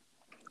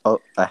 Oh,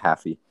 a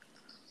halfie.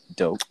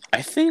 Dope.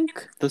 I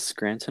think the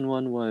Scranton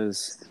one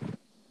was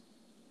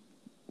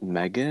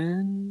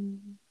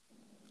Megan.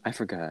 I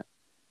forgot.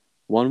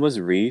 One was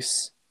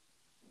Reese,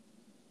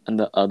 and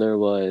the other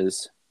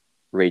was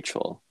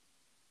Rachel.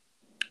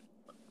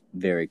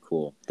 Very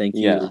cool. Thank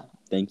Yeah,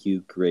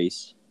 you,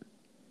 Grace,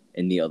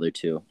 and the other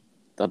two,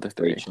 the other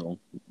three. Rachel,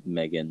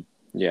 Megan.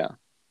 Yeah.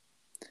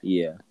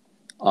 Yeah.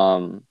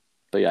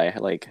 But yeah, I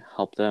like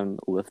help them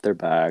lift their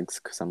bags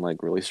because I'm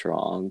like really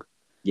strong.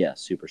 Yeah,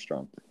 super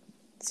strong.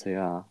 So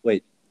yeah.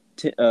 Wait,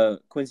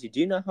 Quincy,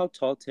 do you know how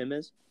tall Tim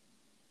is?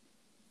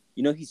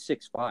 You know he's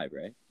 6'5",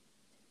 right?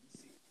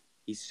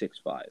 He's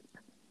 6'5".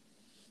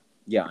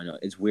 Yeah, I know.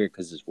 It's weird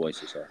because his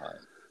voice is so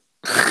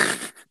high.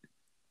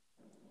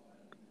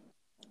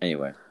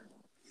 Anyway,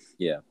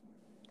 yeah.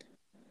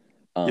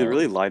 You'd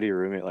really lie to your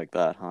roommate like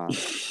that, huh?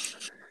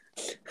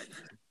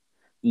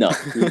 No,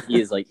 he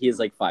is like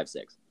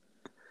 5'6".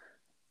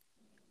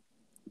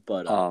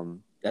 But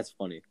that's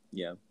funny.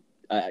 Yeah,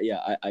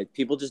 I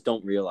people just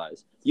don't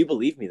realize. You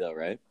believe me though,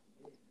 right?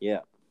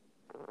 Yeah.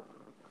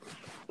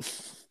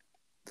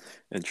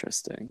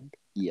 Interesting.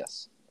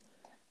 Yes.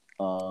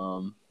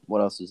 What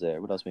else is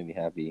there? What else made me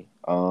happy?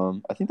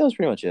 I think that was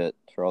pretty much it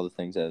for all the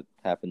things that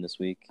happened this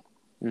week.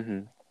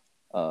 Mm-hmm.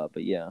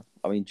 But yeah,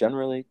 I mean,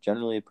 generally,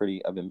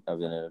 I've been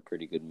in a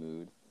pretty good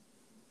mood.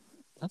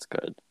 That's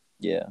good.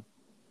 Yeah.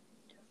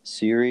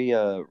 Siri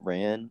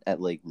ran at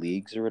like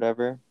leagues or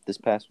whatever this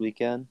past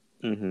weekend.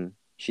 Mm-hmm.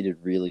 She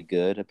did really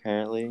good,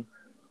 apparently.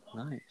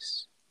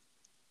 Nice.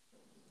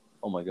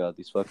 Oh my god,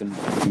 these fucking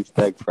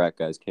douchebag frat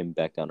guys came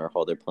back down our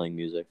hall. They're playing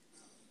music.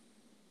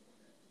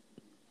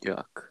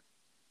 Yuck.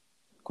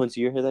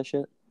 Quincy, you hear that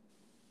shit?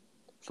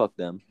 Fuck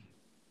them.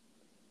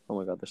 Oh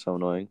my god, they're so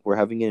annoying. We're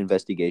having an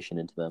investigation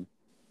into them.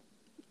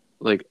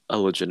 Like a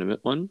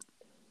legitimate one?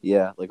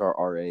 Yeah, like our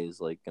RA is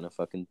like gonna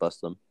fucking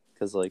bust them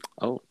because like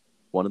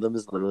one of them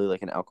is literally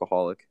like an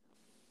alcoholic.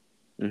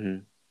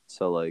 Mm-hmm.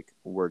 So like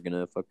we're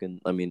gonna fucking.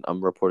 I mean,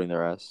 I'm reporting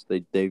their ass.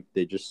 They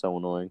just so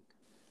annoying.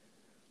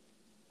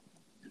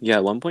 Yeah,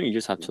 at one point you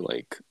just have to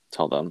like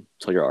tell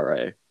your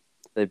RA.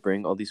 They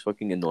bring all these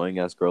fucking annoying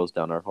ass girls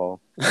down our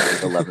hall at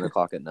like 11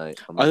 o'clock at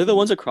night. Are they the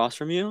ones across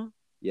from you?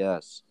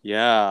 Yes.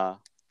 Yeah.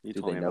 You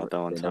Dude, told me about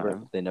that one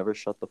time. they never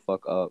shut the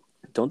fuck up.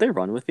 Don't they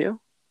run with you?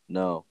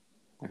 No.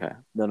 Okay.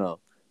 No.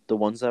 The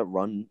ones that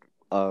run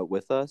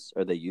with us,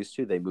 or they used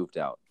to, they moved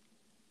out.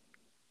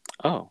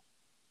 Oh.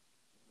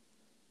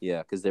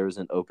 Yeah, because there was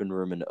an open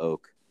room in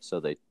Oak,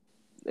 so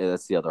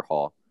that's the other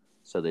hall.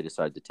 So they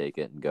decided to take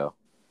it and go.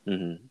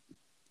 Mm-hmm.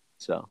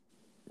 So.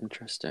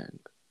 Interesting.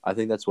 I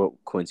think that's what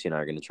Quincy and I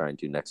are going to try and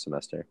do next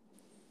semester.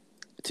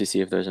 To see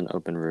if there's an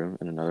open room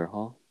in another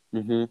hall?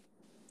 Mm-hmm.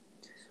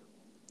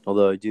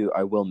 Although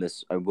I will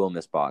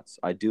miss bots.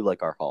 I do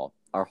like our hall.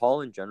 Our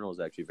hall in general is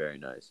actually very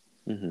nice.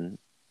 Mm-hmm.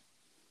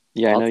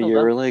 Yeah, I know you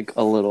were like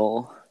a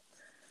little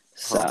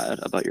sad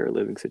about your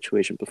living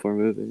situation before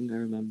moving, I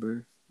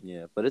remember.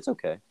 Yeah, but it's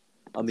okay.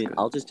 I mean,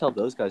 I'll just tell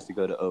those guys to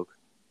go to Oak.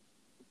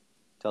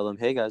 Tell them,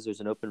 hey guys, there's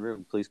an open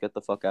room. Please get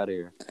the fuck out of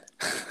here.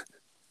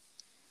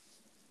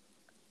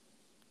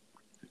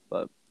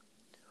 But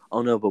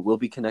we'll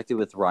be connected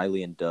with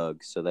Riley and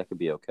Doug, so that could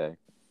be okay.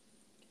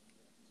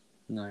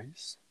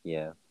 Nice.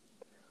 Yeah.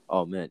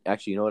 Oh man,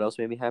 actually, you know what else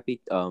made me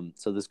happy?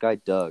 So this guy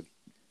Doug,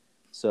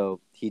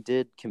 so he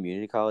did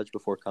community college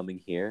before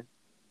coming here.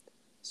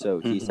 So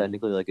he's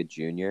technically like a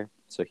junior.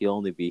 So he'll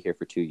only be here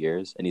for 2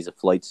 years, and he's a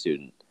flight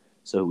student.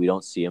 So we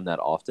don't see him that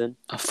often.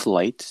 A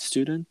flight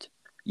student?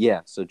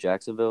 Yeah. So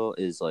Jacksonville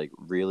is like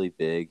really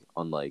big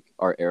on like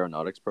our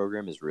aeronautics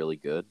program is really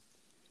good.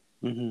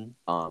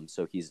 Mm-hmm.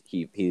 So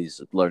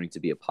he's learning to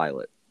be a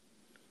pilot.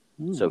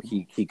 So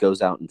he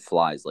goes out and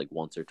flies like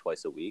once or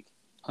twice a week.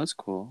 That's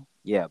cool.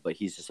 Yeah, but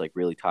he's just like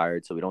really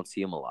tired, so we don't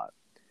see him a lot.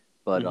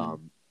 But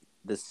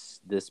this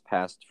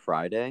past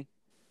Friday,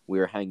 we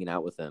were hanging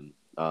out with him.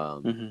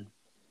 And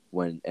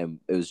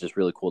it was just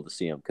really cool to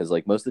see him because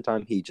like most of the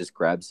time he just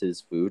grabs his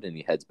food and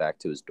he heads back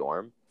to his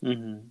dorm.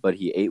 But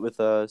he ate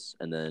with us,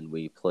 and then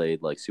we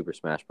played like Super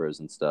Smash Bros.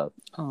 And stuff.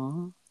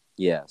 Aww.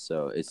 Yeah,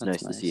 so it's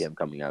nice to see him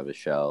coming out of his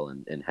shell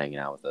and hanging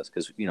out with us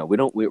because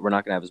we're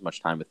not gonna have as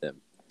much time with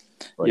him.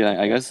 But,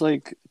 yeah, I guess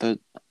like the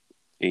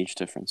age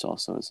difference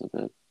also is a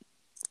bit.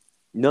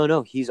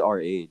 No, he's our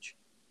age.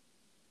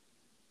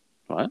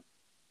 What?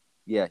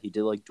 Yeah, he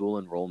did like dual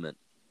enrollment.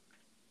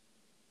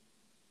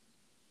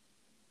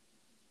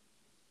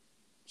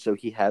 So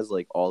he has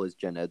like all his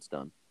gen eds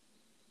done.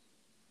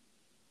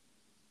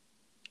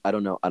 I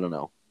don't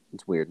know.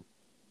 It's weird.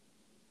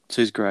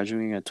 So he's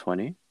graduating at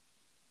 20?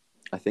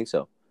 I think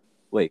so.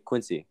 Wait,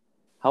 Quincy,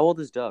 how old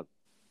is Doug?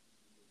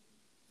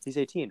 He's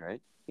 18, right?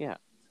 Yeah.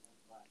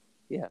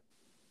 Yeah.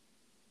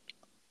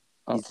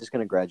 He's just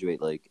gonna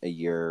graduate like a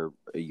year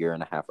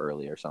and a half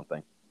early or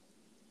something.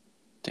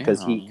 Damn.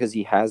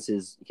 he has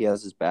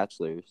his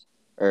bachelor's,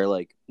 or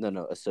like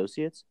no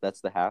associates.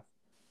 That's the half.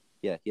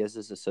 Yeah, he has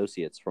his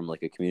associates from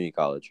like a community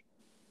college.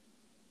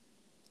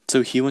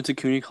 So he went to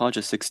community college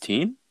at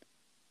 16?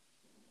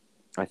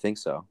 I think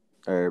so,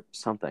 or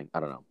something. I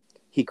don't know.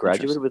 He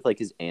graduated with like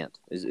his aunt.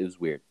 It was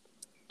weird.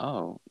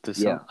 Oh,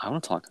 Yeah. I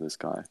want to talk to this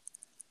guy.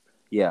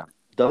 Yeah,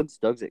 Doug's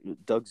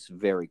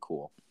very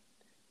cool.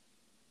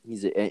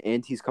 He's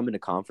coming to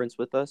conference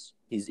with us.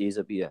 He's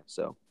a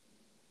so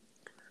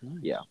Nice.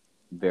 yeah,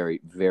 very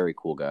very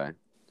cool guy.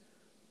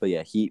 But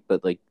yeah,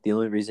 but like the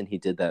only reason he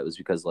did that was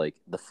because like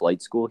the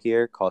flight school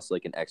here costs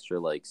like an extra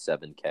like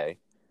 $7,000.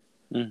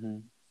 Mm-hmm.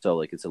 So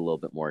like it's a little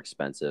bit more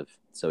expensive.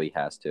 So he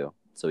had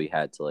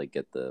to like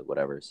get the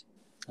whatevers,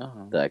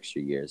 the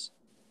extra years.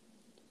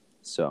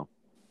 So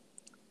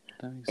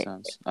that makes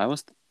sense. I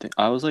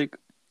was like,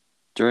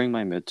 during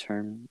my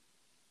midterm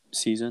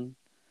season,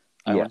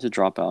 I wanted to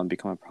drop out and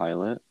become a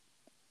pilot,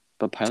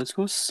 but pilot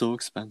school is so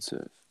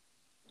expensive.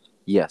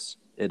 Yes,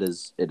 it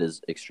is. It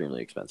is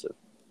extremely expensive.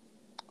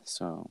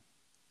 So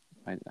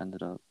I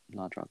ended up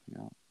not dropping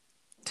out.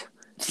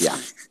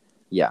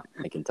 Yeah,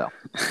 I can tell.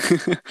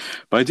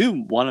 But I do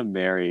want to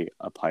marry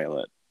a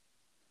pilot.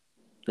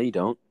 No, you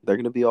don't. They're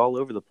gonna be all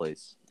over the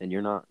place, and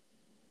you're not.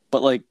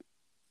 But like,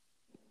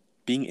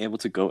 being able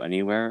to go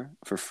anywhere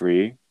for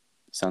free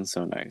sounds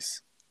so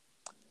nice.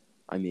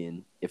 I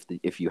mean,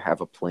 if you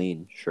have a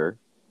plane, sure.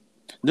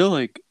 No,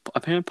 like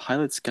apparently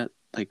pilots get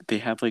like they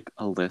have like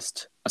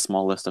a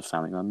small list of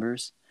family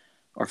members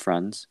or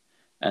friends,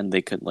 and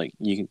they could like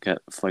you can get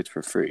flights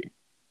for free.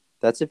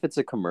 That's if it's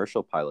a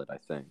commercial pilot, I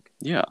think.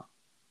 Yeah.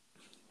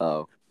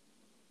 Oh.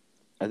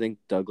 I think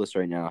Douglas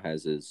right now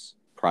has his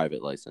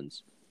private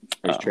license.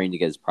 Or he's trained to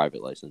get his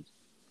private license.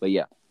 But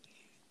yeah,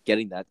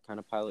 getting that kind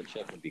of pilot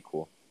ship would be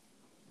cool.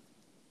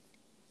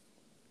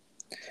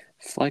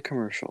 Fly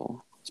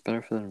commercial. It's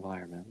better for the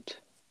environment.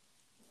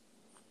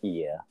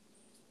 Yeah.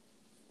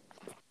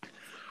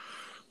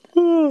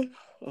 Oh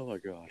my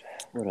god.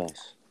 What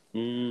else?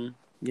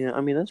 Yeah,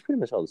 I mean that's pretty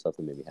much all the stuff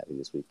that made me happy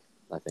this week,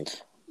 I think.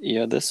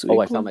 Yeah, this week.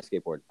 Oh, I found my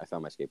skateboard.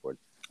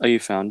 Oh, you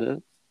found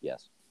it?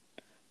 Yes.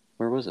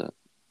 Where was it?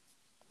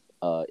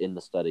 In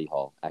the study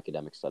hall,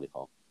 academic study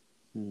hall.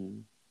 Hmm.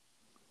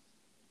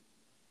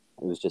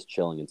 It was just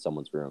chilling in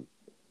someone's room.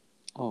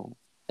 Oh.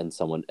 And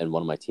one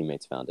of my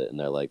teammates found it, and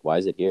they're like, "Why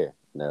is it here?"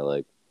 And they're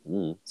like,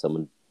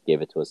 "Someone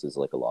gave it to us as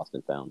like a lost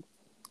and found."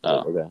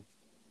 Like, okay.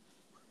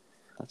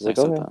 That's nice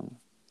of them.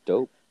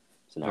 Dope.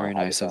 So very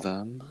nice of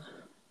them.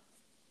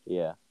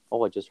 Yeah.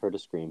 Oh, I just heard a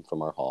scream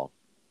from our hall.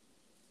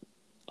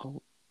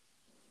 Oh.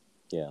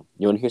 Yeah.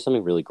 You want to hear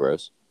something really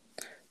gross?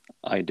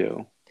 I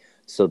do.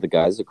 So the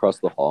guys across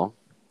the hall,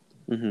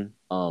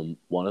 mm-hmm.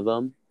 One of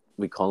them,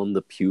 we call him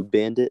the pube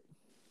bandit,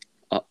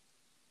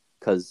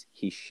 because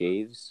he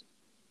shaves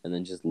and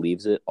then just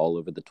leaves it all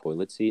over the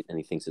toilet seat, and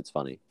he thinks it's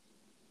funny.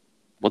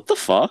 What the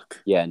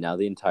fuck? Yeah, now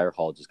the entire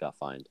hall just got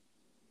fined.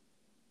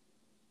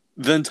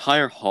 The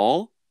entire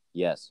hall?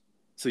 Yes.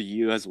 So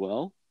you as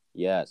well?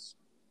 Yes.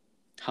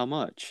 How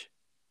much?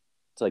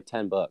 It's like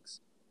 $10.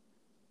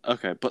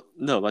 Okay, but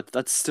no,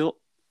 that's still...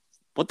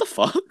 What the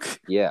fuck?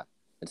 Yeah,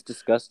 it's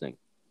disgusting.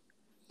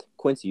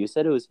 Quincy, you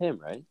said it was him,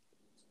 right?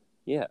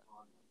 Yeah.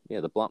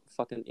 Yeah, the blonde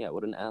fucking... Yeah,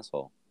 what an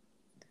asshole.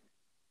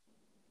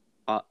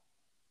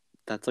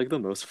 That's like the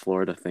most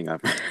Florida thing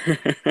I've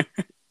heard.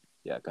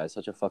 Yeah, guy's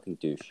such a fucking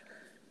douche.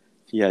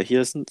 Yeah, he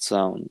doesn't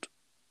sound...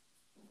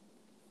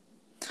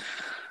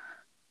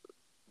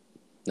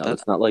 No,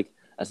 that's not like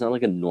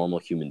a normal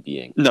human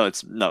being. No,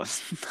 it's not.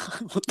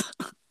 What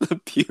the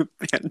pube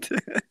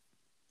bandit?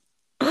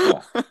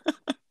 Yeah.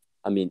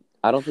 I mean,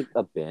 I don't think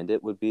a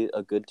bandit would be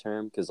a good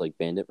term, because like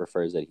bandit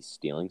refers that he's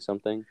stealing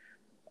something.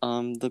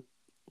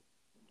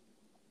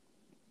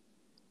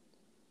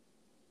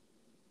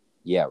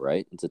 Yeah,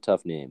 right? It's a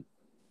tough name.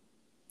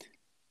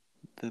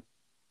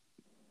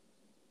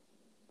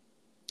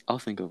 I'll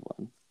think of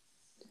one.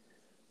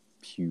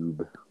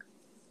 Pube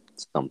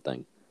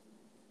something.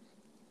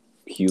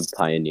 Pube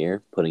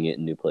pioneer, putting it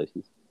in new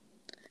places.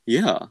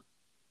 Yeah.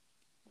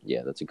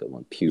 Yeah, that's a good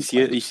one.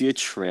 Pube you see a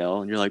trail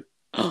and you're like,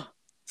 oh,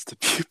 it's the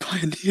pube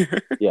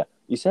pioneer. Yeah.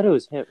 You said it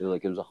was him.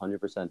 Like, it was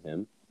 100%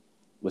 him.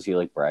 Was he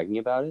like bragging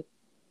about it?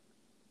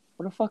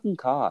 What a fucking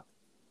cock.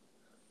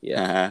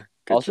 Yeah.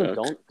 Also,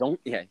 joke. don't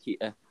yeah,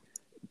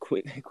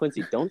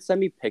 Quincy, don't send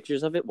me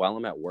pictures of it while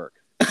I'm at work.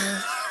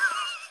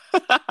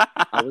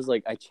 I was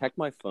like, I checked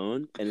my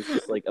phone and it's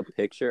just like a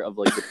picture of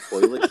like the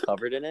toilet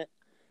covered in it,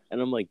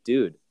 and I'm like,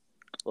 dude,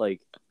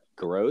 like,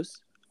 gross.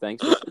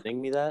 Thanks for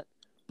sending me that.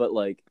 But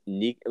like,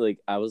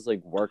 I was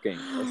like working,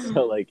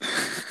 so like,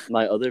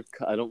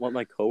 I don't want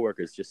my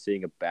coworkers just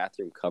seeing a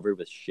bathroom covered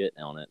with shit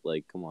on it.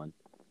 Like, come on.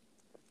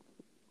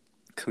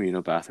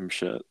 Communal bathroom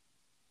shit.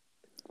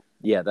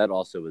 Yeah, that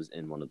also was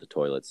in one of the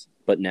toilets.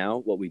 But now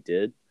what we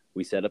did,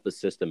 we set up a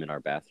system in our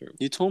bathroom.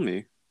 You told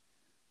me.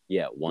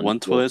 Yeah, one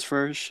toilet is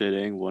for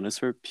shitting, one is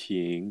for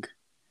peeing,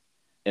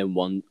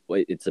 and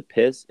it's a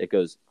piss. It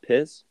goes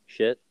piss,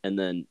 shit, and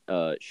then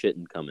shit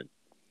and coming.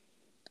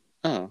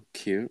 Oh,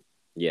 cute.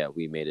 Yeah,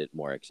 we made it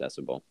more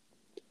accessible.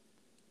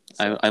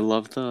 So, I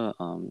love the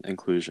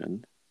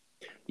inclusion.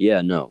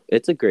 yeah, no,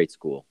 it's a great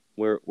school.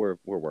 We're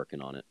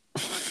working on it.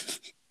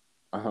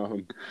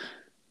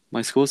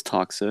 My school's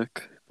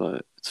toxic,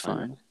 but it's I know.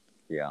 fine.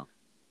 Yeah.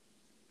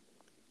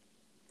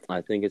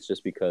 I think it's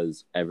just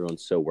because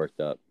everyone's so worked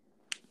up.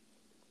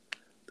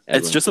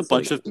 It's just a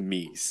bunch like, of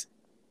me's.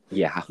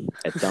 Yeah,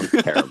 it sounds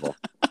terrible.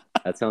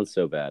 That sounds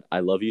so bad.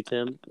 I love you,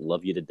 Tim.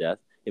 Love you to death.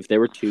 If there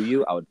were two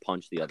you, I would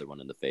punch the other one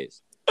in the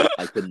face.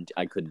 I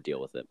couldn't deal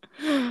with it.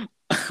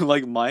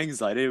 Like my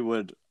anxiety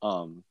would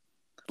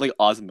like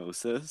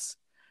osmosis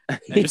and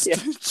just Yeah.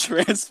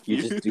 transfuse.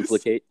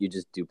 You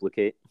just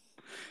duplicate.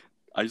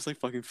 I just like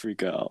fucking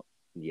freak out.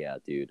 Yeah,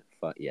 dude.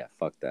 Fuck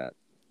that.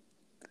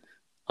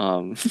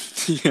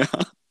 Yeah.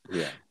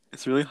 Yeah.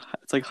 It's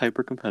like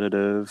hyper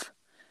competitive.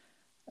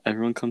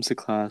 Everyone comes to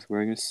class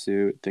wearing a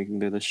suit, thinking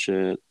they're the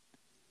shit,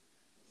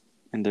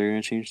 and they're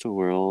gonna change the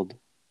world.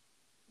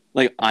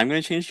 Like I'm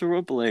gonna change the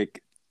world, but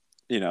like,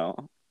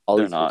 All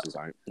they're these not. bitches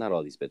aren't. Not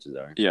all these bitches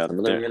are. Yeah, Some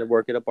of them are gonna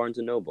work at a Barnes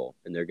and Noble,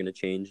 and they're gonna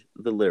change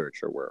the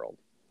literature world.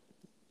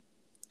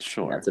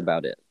 Sure. And that's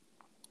about it.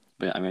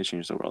 But yeah, I'm gonna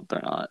change the world.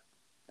 They're not.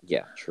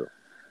 Yeah, true.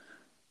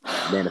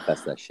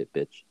 Manifest that shit,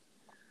 bitch.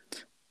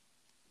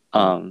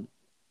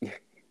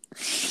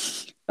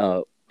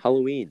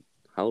 Halloween.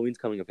 Halloween's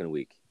coming up in a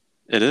week.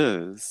 It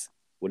is.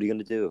 What are you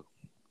gonna do?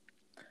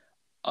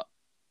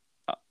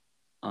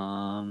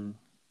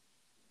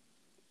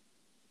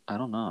 I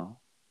don't know.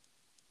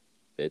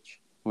 Bitch.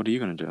 What are you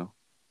gonna do?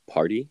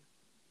 Party?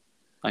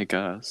 I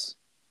guess.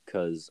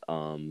 Because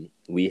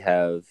we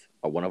have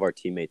one of our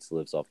teammates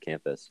lives off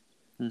campus,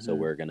 so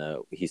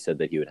he said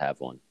that he would have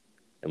one,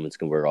 and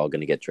we're all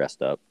gonna get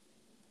dressed up.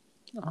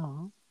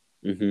 Oh.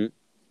 Mm-hmm.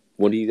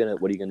 What are you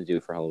gonna do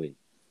for Halloween?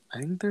 I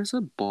think there's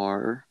a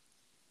bar.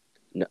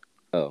 No.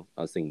 Oh,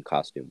 I was thinking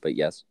costume, but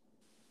yes.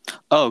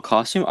 Oh,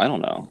 costume? I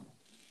don't know.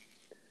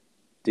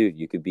 Dude,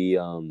 you could be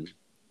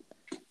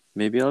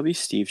Maybe I'll be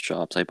Steve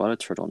Jobs. I bought a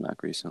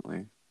turtleneck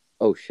recently.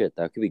 Oh shit,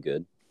 that could be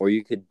good. Or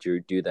you could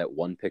do that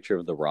one picture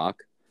of The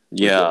Rock.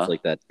 Yeah.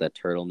 Like that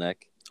turtleneck.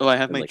 Oh, I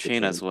have and, my like,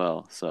 chain as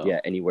well. So yeah,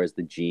 and he wears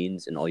the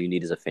jeans, and all you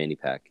need is a fanny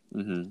pack.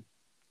 I'm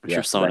Yeah,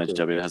 sure so someone that at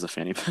could- GW has a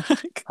fanny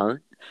pack. Huh?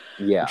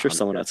 Yeah, I'm sure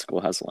someone at school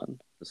has one.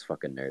 Those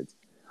fucking nerds.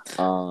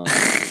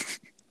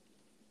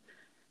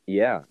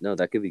 Yeah, no,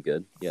 that could be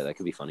good. Yeah, that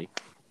could be funny.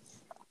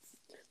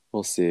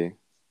 We'll see.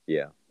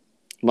 Yeah.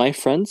 My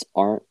friends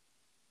aren't.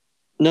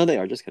 No, they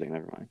are. Just kidding.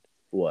 Never mind.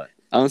 What?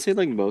 I would say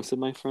like most of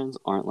my friends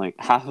aren't like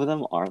half of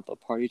them aren't the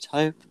party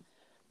type,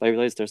 but I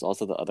realize there's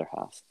also the other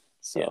half.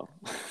 So,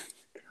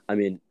 I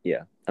mean,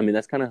 yeah. I mean,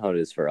 that's kind of how it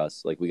is for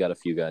us. Like, we got a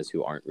few guys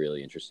who aren't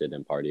really interested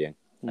in partying.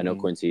 I know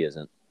Quincy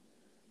isn't,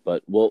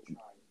 but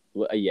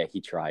yeah, he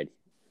tried.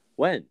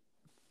 When?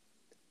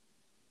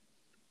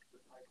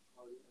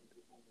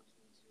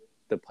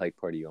 The Pike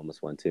party you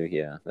almost went to.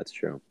 Yeah, that's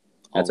true.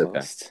 That's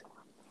almost. okay.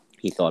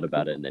 He thought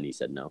about it and then he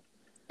said no.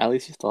 At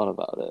least you thought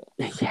about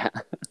it. Yeah.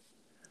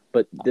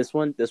 But this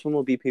one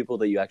will be people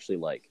that you actually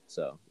like.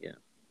 So yeah,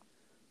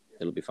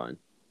 it'll be fine.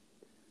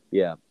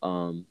 Yeah.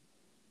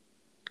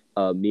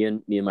 Me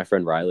and my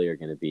friend Riley are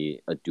gonna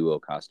be a duo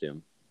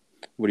costume.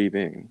 What are you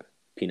being?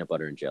 Peanut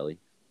butter and jelly.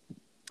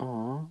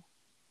 Aw,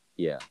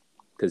 Yeah,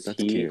 because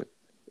that's cute.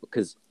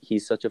 Because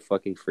he's such a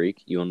fucking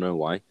freak. You don't know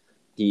why?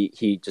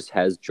 He just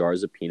has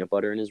jars of peanut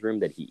butter in his room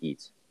that he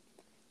eats.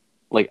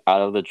 Like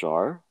out of the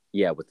jar?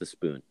 Yeah, with the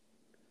spoon.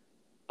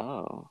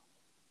 Oh.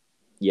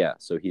 Yeah,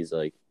 so he's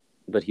like,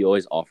 but he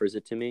always offers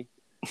it to me,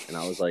 and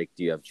I was like,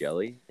 "Do you have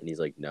jelly?" And he's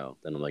like, "No."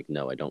 Then I'm like,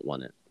 "No, I don't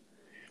want it."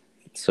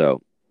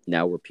 So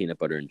now we're peanut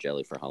butter and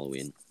jelly for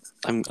Halloween.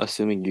 I'm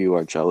assuming you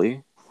are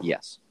jelly.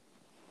 Yes.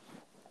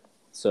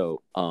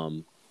 So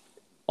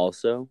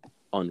also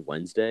on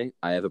Wednesday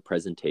I have a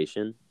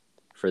presentation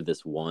for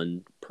this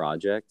one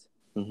project,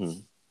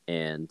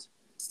 and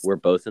we're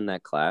both in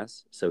that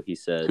class. So he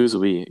said, "Who's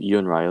we? You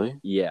and Riley?"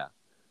 Yeah.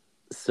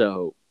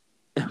 So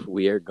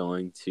we are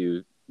going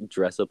to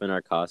dress up in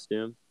our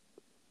costume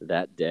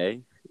that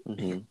day,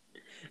 and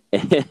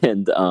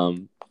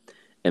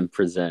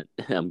present.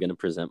 I'm gonna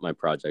present my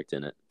project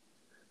in it.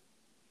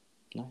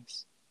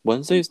 Nice.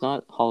 Wednesday's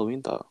not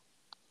Halloween though.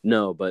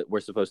 No, but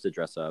we're supposed to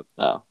dress up.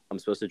 Oh. I'm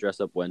supposed to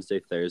dress up Wednesday,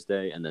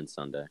 Thursday, and then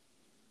Sunday.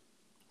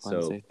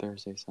 Wednesday,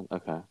 Thursday, Sunday.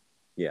 Okay.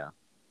 Yeah.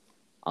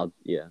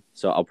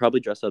 So I'll probably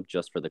dress up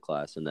just for the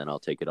class, and then I'll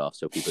take it off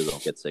so people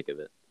don't get sick of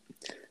it.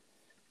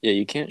 Yeah,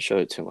 you can't show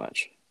it too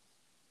much.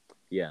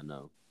 Yeah,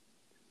 no.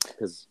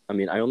 Because, I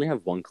mean, I only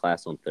have one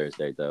class on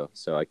Thursday, though,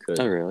 so I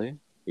could... Oh, really?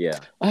 Yeah.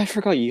 I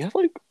forgot, you have,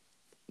 like,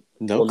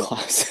 no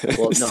classes.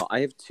 Well, no, I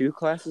have 2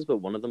 classes, but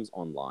one of them's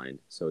online,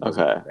 so it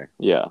doesn't matter.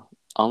 Yeah.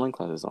 Online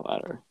classes don't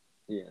matter.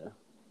 Yeah.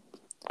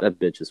 That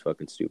bitch is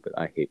fucking stupid.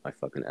 I hate my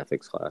fucking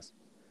ethics class.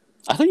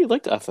 I thought you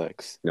liked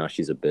ethics. No,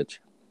 she's a bitch.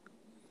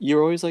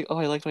 You're always like, oh,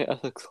 I liked my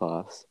ethics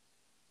class.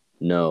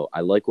 No,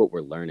 I like what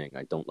we're learning.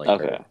 I don't like her.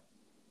 Okay.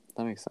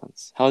 That makes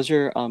sense. How's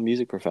your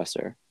music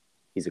professor?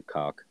 He's a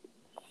cock.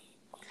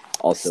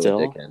 Also Still?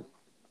 a dickhead.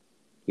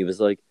 He was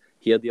like,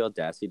 he had the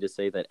audacity to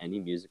say that any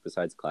music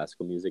besides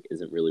classical music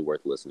isn't really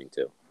worth listening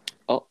to.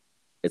 Oh,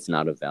 It's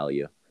not of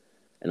value.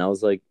 And I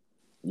was like,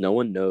 no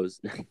one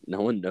knows no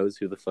one knows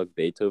who the fuck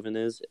Beethoven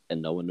is,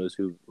 and no one knows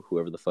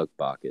whoever the fuck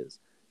Bach is.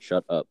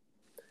 Shut up.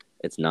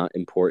 It's not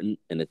important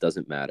and it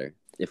doesn't matter.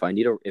 If I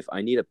need a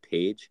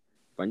page,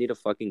 if I need a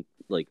fucking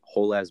like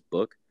whole ass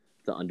book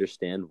to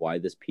understand why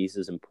this piece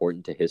is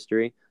important to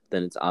history,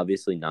 then it's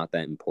obviously not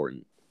that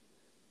important.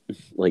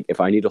 Like if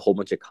I need a whole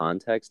bunch of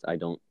context, I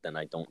don't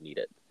need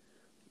it.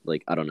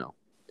 Like I don't know.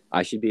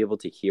 I should be able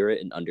to hear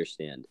it and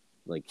understand.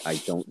 Like I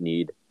don't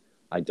need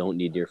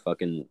your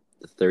fucking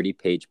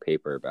 30-page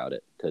paper about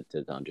it to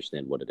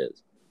understand what it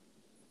is.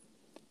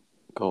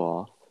 Go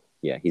off.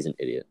 Yeah, he's an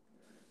idiot.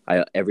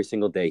 Every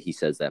single day he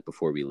says that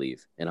before we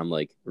leave, and I'm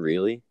like,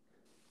 really?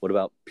 What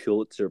about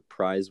Pulitzer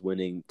Prize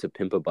winning To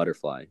Pimp a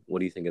Butterfly? What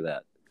do you think of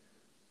that?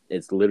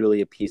 It's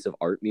literally a piece of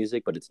art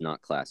music, but it's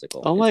not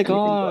classical. Oh It's my anything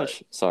gosh.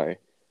 but. Sorry.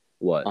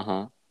 What?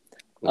 Uh-huh.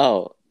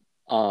 Oh,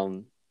 I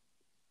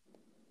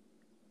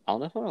don't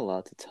know if I'm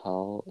allowed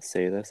to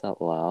say this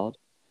out loud.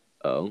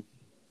 Oh.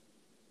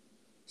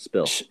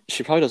 Spill.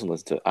 She probably doesn't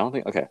listen to it. I don't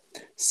think. Okay.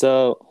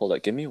 So, hold on.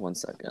 Give me 1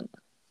 second.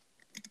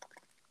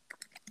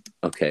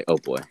 Okay. Oh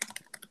boy.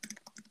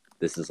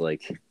 This is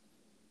like.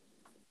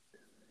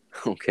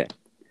 Okay.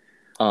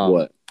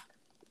 What?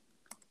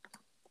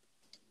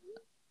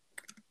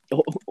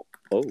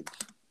 Oh.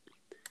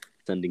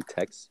 Sending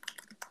texts.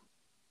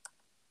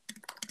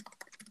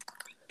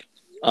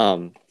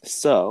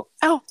 So.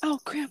 Ow!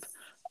 Cramp!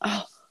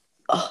 Oh.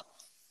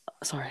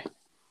 Sorry.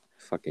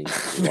 Fucking.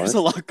 There's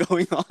a lot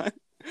going on.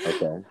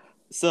 Okay.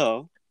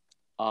 So,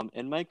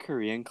 in my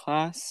Korean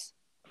class,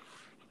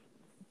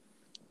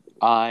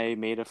 I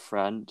made a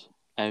friend.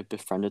 I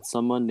befriended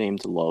someone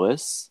named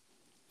Lois.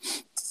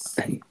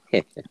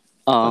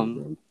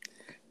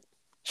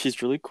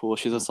 She's really cool.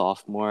 She's a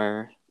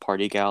sophomore,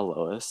 party gal,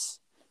 Lois.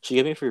 She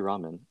gave me free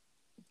ramen,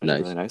 which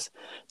is really nice.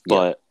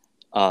 Yeah.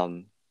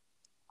 But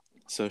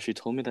so she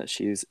told me that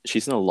she's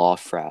in a law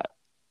frat.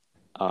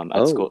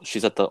 At school,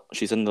 she's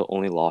in the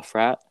only law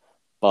frat,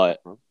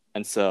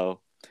 and so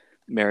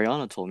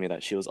Mariana told me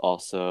that she was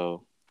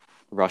also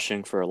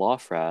rushing for a law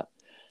frat.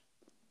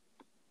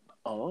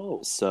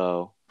 Oh.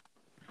 So,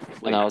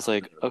 and I was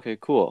like, okay,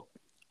 cool.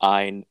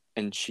 And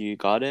she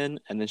got in,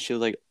 and then she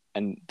was like,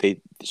 and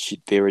they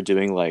were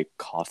doing like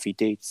coffee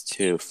dates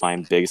to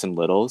find bigs and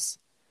littles.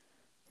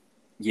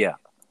 Yeah.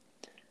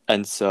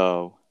 And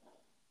so,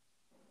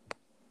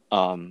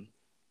 I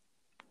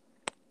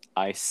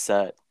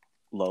set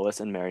Lois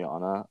and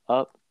Mariana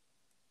up.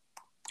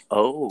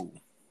 Oh.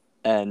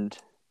 And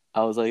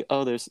I was like, I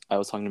was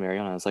talking to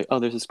Mariana. I was like,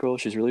 there's this girl.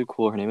 She's really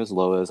cool. Her name is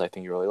Lois. I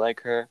think you really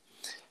like her.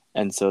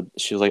 And so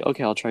she was like,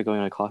 okay, I'll try going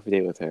on a coffee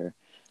date with her.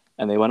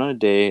 And they went on a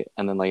date.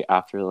 And then like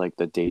after like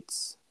the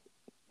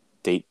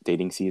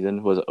dating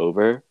season was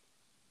over,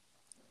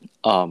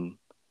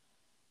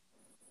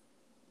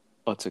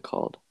 what's it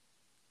called?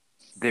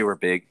 They were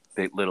big,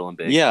 little and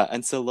big. Yeah.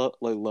 And so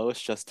Lois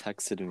just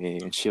texted me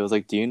and she was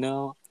like, do you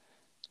know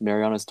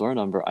Mariana's door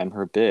number? I'm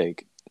her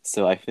big.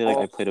 So I feel like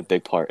I played a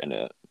big part in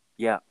it.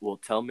 Yeah, well,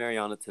 tell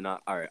Mariana to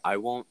not. All right, I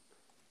won't.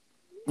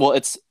 Well,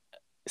 it's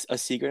a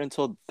secret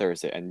until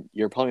Thursday, and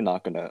you're probably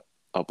not gonna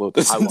upload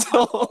this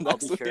until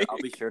next week. I'll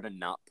be sure to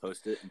not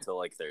post it until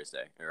like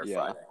Thursday or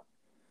Yeah. Friday,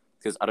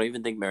 because I don't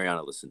even think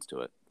Mariana listens to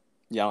it.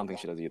 Yeah, I don't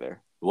think she does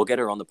either. We'll get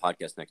her on the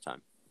podcast next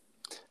time.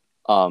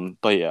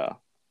 But yeah,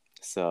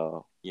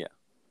 so yeah,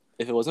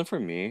 if it wasn't for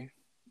me,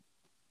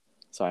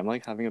 so I'm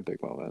like having a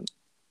big moment.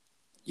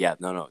 Yeah,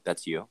 no,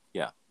 that's you.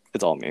 Yeah,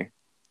 it's all me.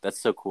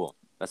 That's so cool.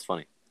 That's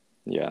funny.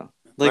 Yeah.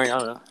 Like,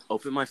 Mariana,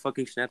 open my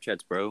fucking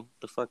Snapchats, bro.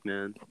 The fuck,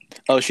 man.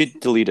 Oh, she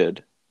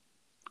deleted.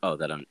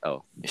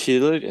 She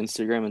deleted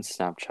Instagram and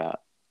Snapchat.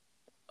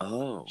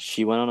 Oh.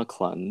 She went on a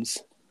cleanse.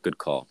 Good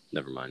call.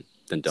 Never mind.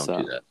 Then don't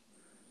do that.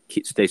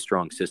 Stay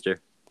strong,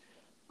 sister.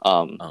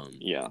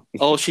 Yeah.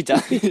 Oh, she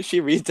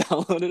she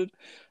re-downloaded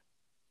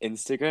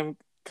Instagram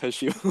because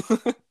she.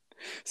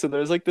 So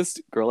there's like this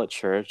girl at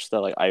church that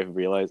like I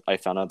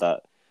found out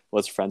that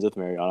was friends with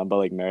Mariana, but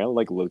like Mariana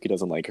like Loki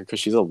doesn't like her because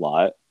she's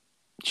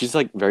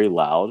like very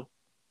loud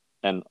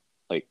and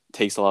like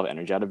takes a lot of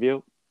energy out of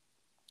you.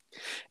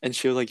 And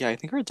she was like, yeah, I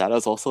think her dad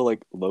is also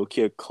like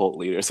low-key a cult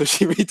leader. So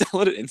she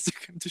re-downloaded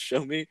Instagram to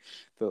show me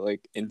the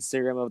like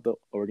Instagram of the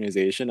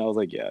organization. I was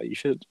like, yeah, you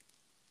should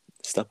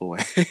step away.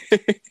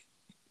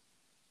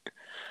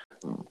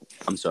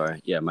 I'm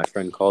sorry. Yeah, my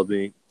friend called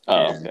me.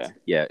 Oh, okay.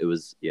 Yeah, it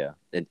was,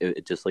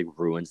 it just like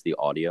ruins the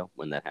audio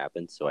when that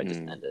happens. So I just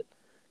end it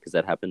because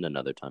that happened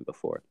another time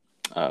before.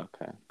 Oh,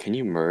 okay. Can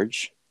you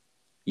merge?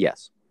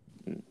 Yes.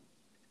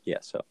 Yeah,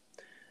 so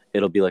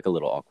it'll be like a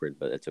little awkward,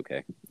 but it's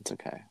okay. It's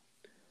okay.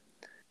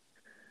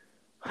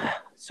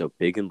 So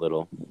big and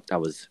little. I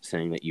was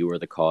saying that you were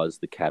the cause,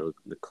 the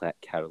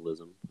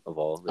catalysm of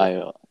all of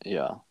this.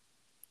 Yeah.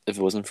 If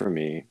it wasn't for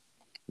me,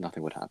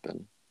 nothing would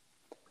happen.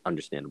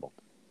 Understandable.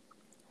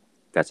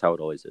 That's how it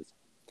always is.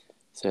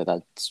 So yeah,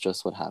 that's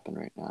just what happened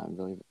right now. I'm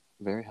really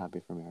very happy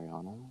for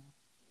Mariana.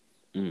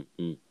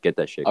 Get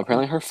that shit.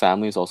 Apparently her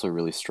family is also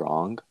really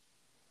strong.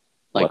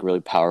 Like really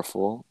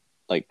powerful.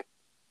 Like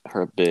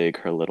her big,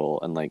 her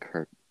little, and like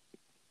her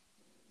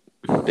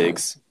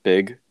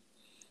big,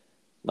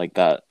 like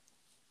that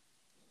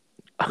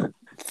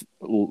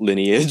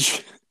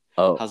lineage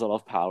Oh, has a lot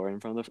of power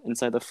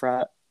inside the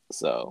frat.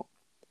 So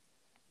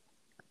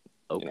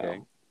you okay.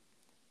 know,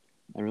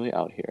 I'm really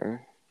out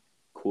here.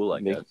 Cool, I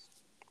Make- guess.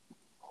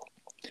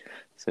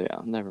 So yeah,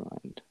 never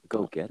mind.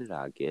 Go get it,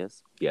 I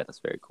guess. Yeah, that's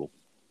very cool.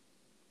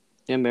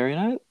 Yeah,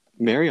 Mariana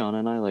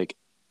and I like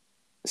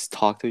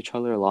talk to each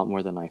other a lot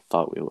more than I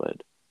thought we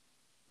would.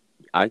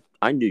 I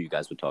knew you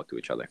guys would talk to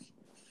each other.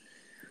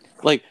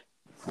 Like,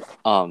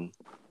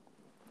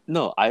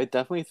 no, I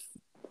definitely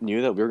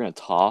knew that we were gonna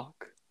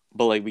talk,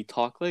 but like we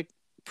talk like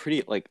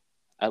pretty like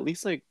at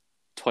least like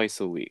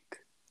twice a week,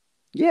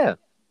 Yeah.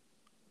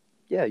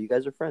 Yeah, you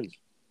guys are friends.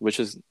 which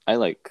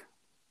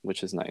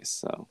is nice.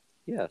 So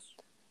Yes.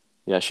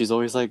 yeah, she's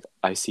always like,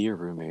 I see your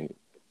roommate.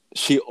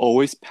 She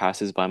always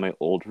passes by my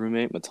old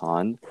roommate,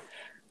 Matan.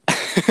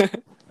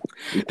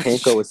 We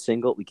can't go a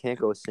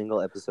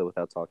single episode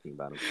without talking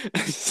about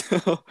him.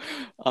 So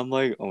I'm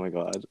like, oh my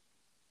god.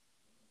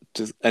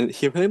 And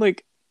he really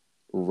like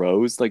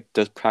rows, like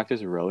does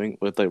practice rowing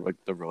with like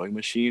the rowing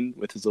machine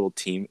with his little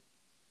team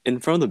in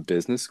front of the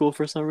business school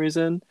for some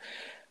reason.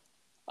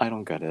 I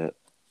don't get it.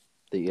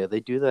 They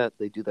do that.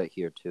 They do that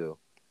here too.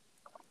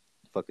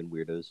 Fucking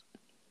weirdos.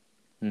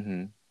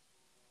 Mm-hmm.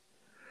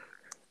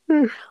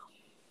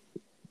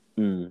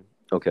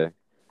 Okay.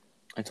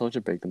 I told her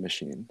to break the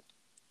machine.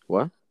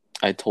 What?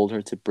 I told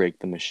her to break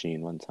the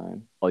machine one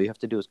time. All you have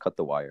to do is cut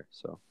the wire.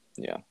 So.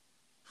 Yeah.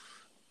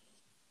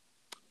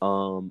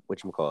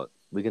 Whatchamacallit?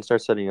 We can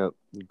start setting up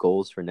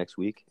goals for next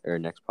week or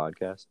next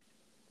podcast.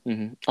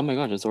 Mm-hmm. Oh my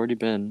god, it's already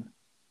been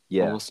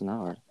almost an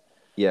hour.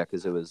 Yeah,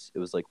 because it was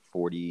like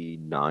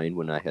 49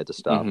 when I had to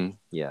stop. Mm-hmm.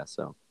 Yeah,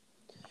 so.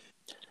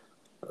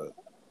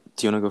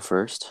 Do you want to go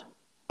first?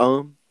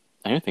 I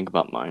didn't think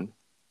about mine.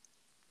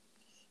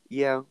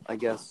 Yeah, I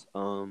guess.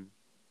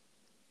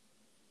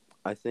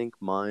 I think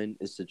mine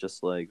is to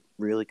just like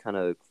really kind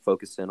of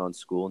focus in on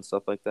school and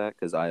stuff like that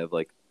because I have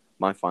like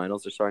my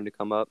finals are starting to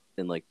come up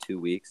in like 2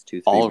 weeks, 3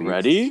 weeks.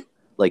 Already?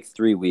 Like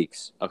 3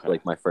 weeks. Okay.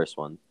 Like my first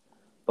one,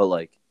 but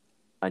like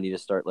I need to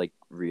start like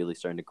really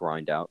starting to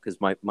grind out because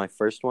my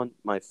first one,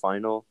 my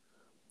final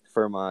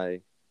for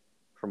my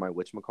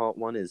whatchamacallit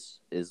one is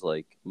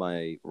like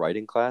my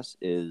writing class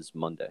is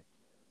Monday.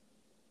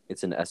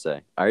 It's an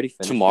essay. I already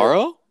finished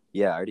Tomorrow? it.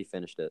 Yeah, I already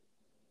finished it.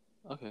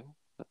 Okay.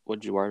 What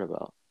did you write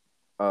about?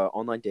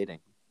 Online dating.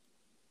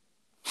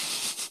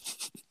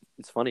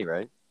 It's funny,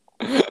 right?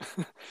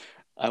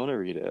 I want to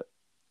read it.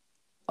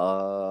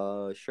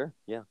 Sure.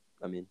 Yeah.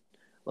 I mean,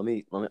 let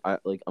me.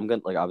 I'm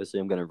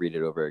gonna read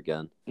it over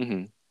again.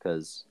 Mm-hmm.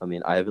 Because I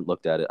mean, I haven't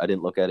looked at it. I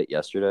didn't look at it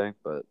yesterday,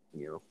 but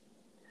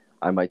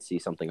I might see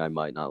something I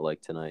might not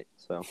like tonight.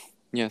 So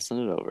yeah,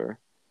 send it over.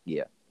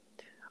 Yeah.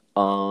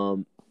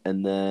 And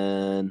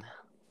then.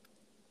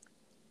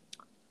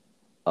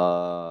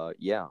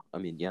 Yeah. I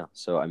mean, yeah.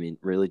 So I mean,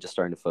 really, just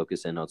starting to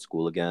focus in on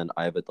school again.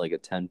 I have a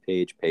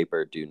 10-page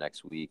paper due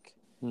next week.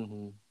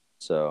 Mm-hmm.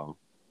 So.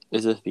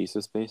 Is it a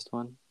thesis-based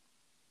one?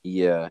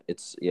 Yeah,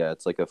 it's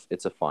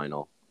it's a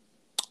final.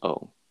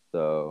 Oh.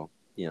 So,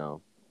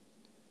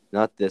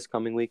 not this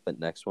coming week, but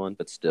next one,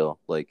 but still,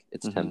 like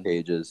it's 10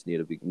 pages,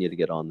 need to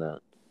get on that.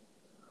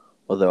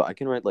 Although I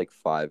can write like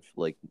 5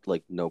 like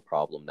no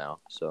problem now.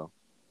 So,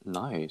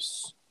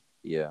 nice.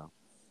 Yeah.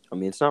 I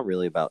mean, it's not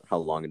really about how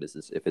long it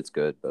is if it's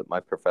good, but my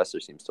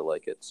professor seems to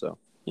like it, so.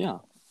 Yeah,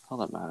 all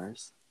that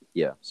matters.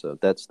 Yeah, so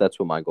that's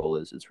what my goal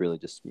is. It's really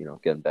just,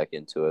 getting back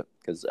into it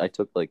cuz I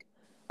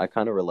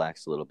kind of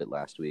relaxed a little bit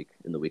last week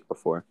and the week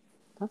before.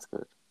 That's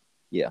good.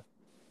 Yeah.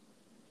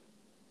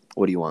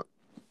 What do you want?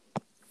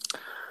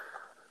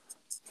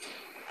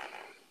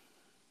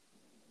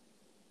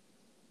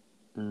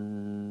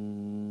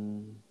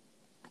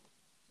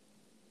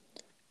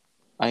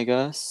 I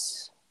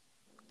guess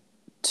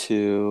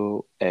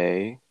to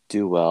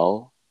do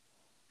well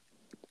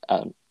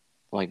at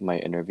like my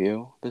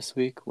interview this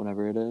week,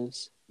 whenever it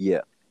is.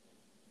 Yeah.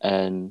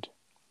 And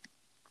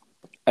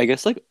I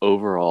guess like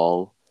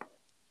overall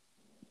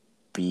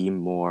be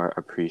more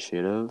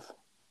appreciative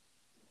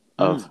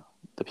of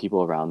the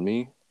people around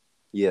me.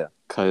 Yeah.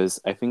 Because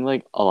I think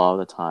like a lot of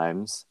the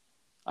times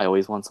I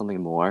always want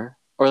something more,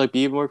 or like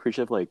be more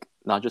appreciative, like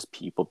not just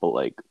people, but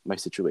like my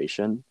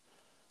situation.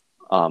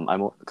 I'm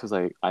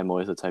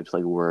always the type to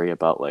like worry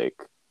about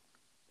like,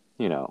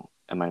 am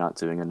I not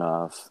doing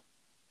enough?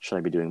 Should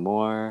I be doing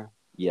more?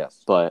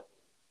 Yes. But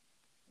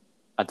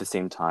at the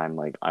same time,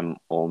 like I'm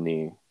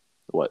only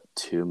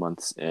 2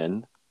 months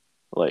in.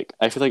 Like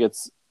I feel like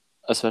it's,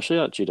 especially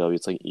at GW,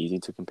 it's like easy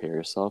to compare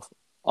yourself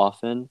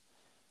often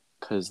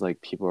because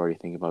like people already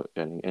think about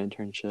getting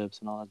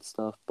internships and all that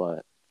stuff.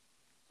 But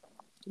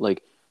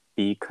like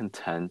be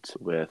content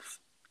with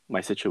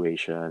my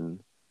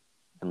situation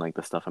and like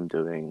the stuff I'm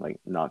doing, like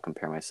not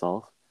compare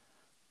myself,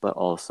 but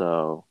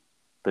also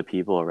the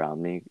people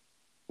around me,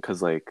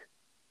 because like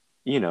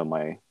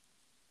my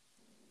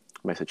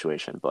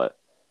situation, but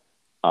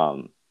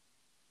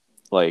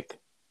like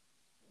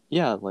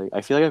yeah, like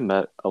I feel like I've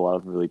met a lot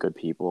of really good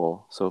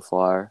people so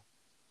far,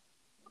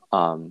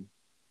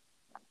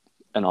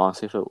 And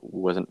honestly, if it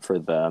wasn't for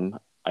them,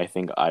 I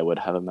think I would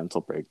have a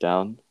mental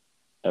breakdown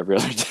every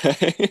other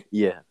day.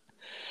 Yeah.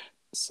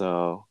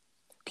 So,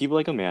 people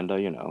like Amanda,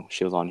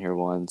 she was on here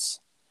once.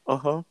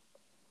 Uh-huh.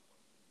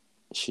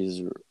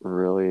 She's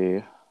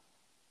really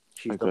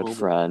She's a the good homie.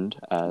 friend,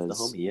 She's the as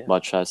homie, yeah.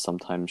 much as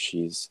sometimes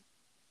she's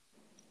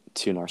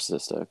too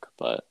narcissistic,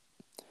 but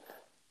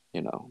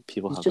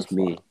people She's have just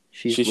their me. flaws.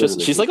 She's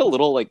She's like a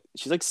literally little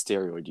she's like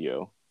steroid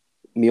you.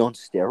 me on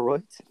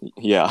steroids?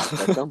 Yeah.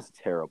 That sounds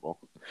terrible.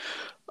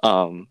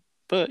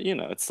 But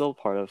it's still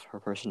part of her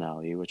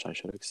personality, which I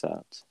should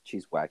accept.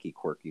 She's wacky,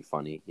 quirky,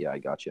 funny. Yeah, I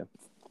got you.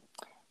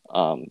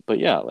 But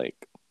yeah,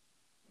 like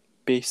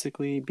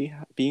basically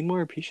be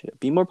more appreciative,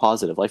 be more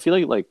positive. I feel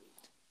like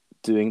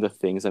doing the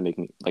things that make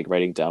me like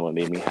writing down what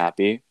made me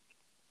happy.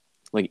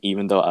 Like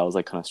even though I was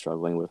like kind of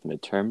struggling with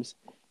midterms,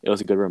 it was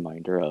a good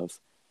reminder of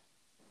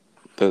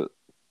the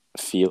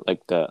feel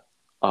like the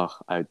oh,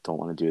 I don't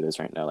want to do this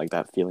right now. Like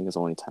that feeling is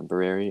only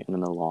temporary, and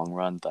in the long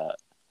run, that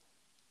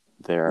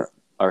there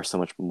are so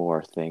much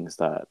more things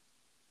that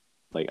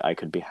like I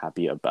could be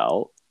happy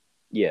about.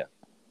 Yeah.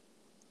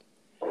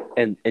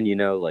 And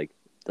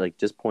like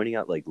just pointing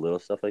out like little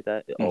stuff like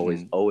that, it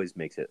always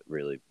makes it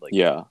really like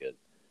Yeah. good.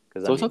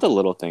 Because So it's not the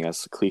little thing,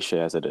 as cliche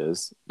as it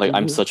is. Like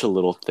I'm such a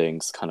little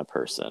things kind of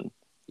person.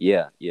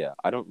 Yeah.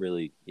 I don't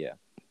really. Yeah.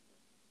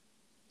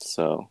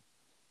 So,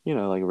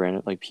 like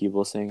random like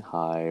people saying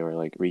hi or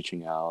like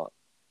reaching out.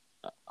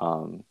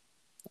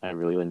 I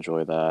really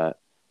enjoy that.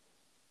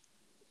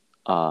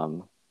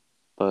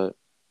 But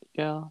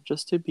yeah,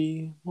 just to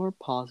be more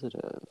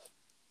positive.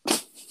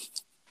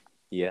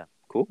 Yeah.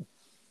 Cool.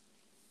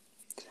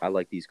 I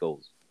like these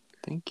goals.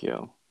 Thank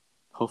you.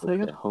 Hopefully I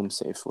Okay. get home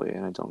safely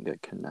and I don't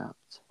get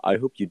kidnapped. I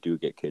hope you do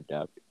get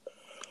kidnapped.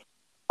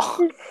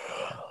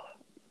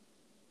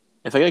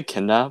 If I get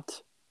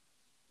kidnapped,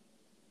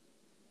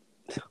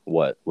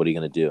 What? What are you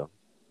gonna do?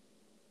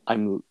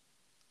 I'm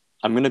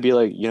gonna be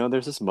like,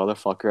 there's this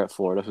motherfucker at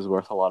Florida who's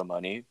worth a lot of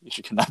money. You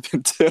should kidnap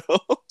him too.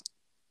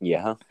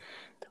 Yeah.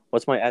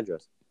 What's my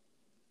address?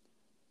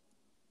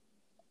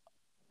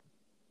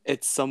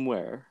 It's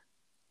somewhere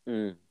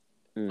Mm.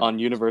 on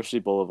University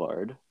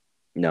Boulevard.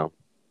 No.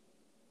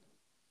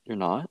 You're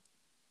not?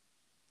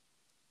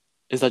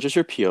 Is that just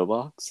your P.O.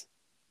 box?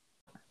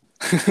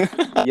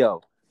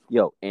 Yo,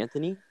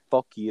 Anthony,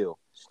 fuck you.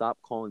 Stop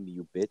calling me,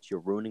 you bitch. You're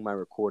ruining my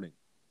recording.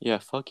 Yeah,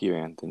 fuck you,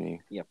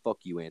 Anthony. Yeah, fuck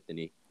you,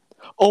 Anthony.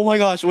 Oh my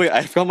gosh, wait,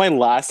 I forgot my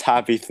last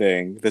happy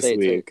thing this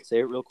week. Say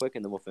it real quick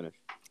and then we'll finish.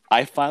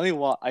 I finally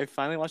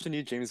watched a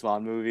new James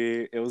Bond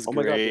movie. It was great. Oh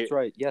my god, that's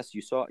right. Yes,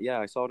 you saw. Yeah,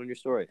 I saw it on your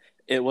story.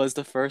 It was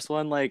the first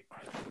one like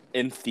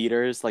in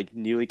theaters, like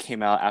newly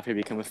came out after I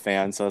became a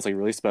fan, so it's like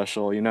really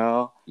special,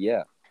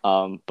 Yeah.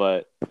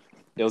 But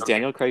it was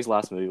Daniel Craig's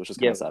last movie, which is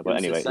kind of sad. But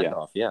anyway,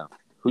 yeah.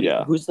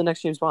 Who's the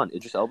next James Bond?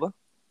 Idris Elba?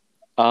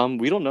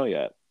 We don't know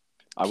yet.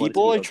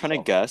 People are trying to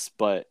guess,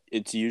 but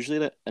it's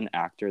usually an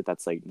actor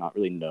that's like not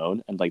really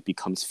known and like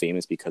becomes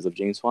famous because of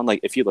James Bond. Like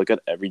if you look at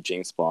every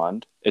James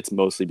Bond, it's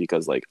mostly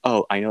because like,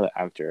 oh, I know that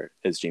actor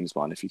is James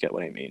Bond, if you get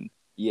what I mean.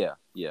 Yeah.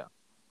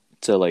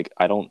 So like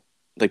I don't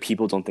like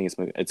people don't think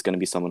it's gonna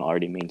be someone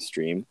already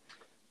mainstream,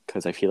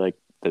 because I feel like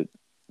the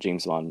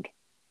James Bond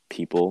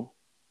people,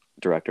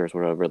 directors,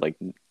 whatever,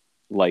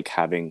 like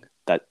having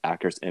that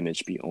actor's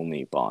image be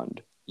only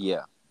Bond.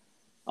 Yeah.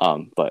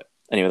 But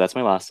anyway, that's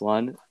my last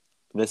one.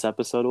 This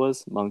episode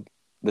was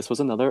This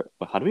was another.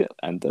 How do we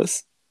end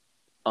this?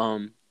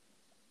 Thanks.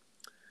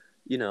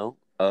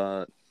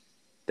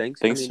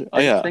 Thanks.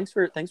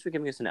 Thanks for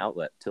giving us an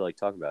outlet to like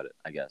talk about it.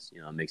 I guess it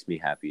makes me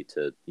happy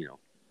to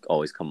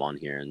always come on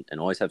here and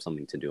always have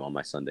something to do on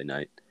my Sunday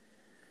night.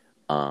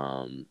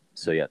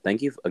 So yeah,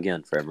 thank you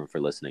again for everyone for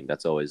listening.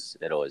 It always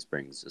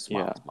brings a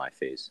smile to my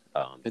face.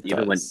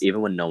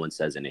 Even when no one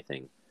says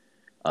anything.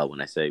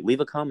 When I say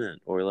leave a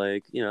comment or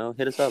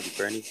hit us up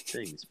for any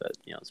things, but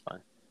it's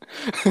fine.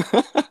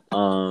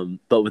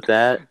 But with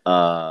that,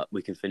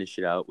 we can finish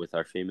it out with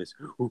our famous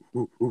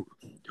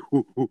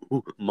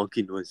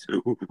monkey noise,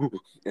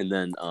 and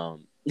then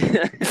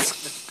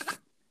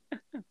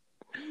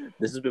this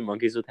has been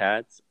Monkeys with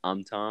Hats.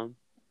 I'm Tom,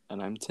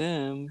 and I'm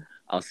Tim.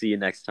 I'll see you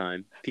next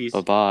time. Peace.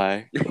 Bye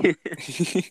bye.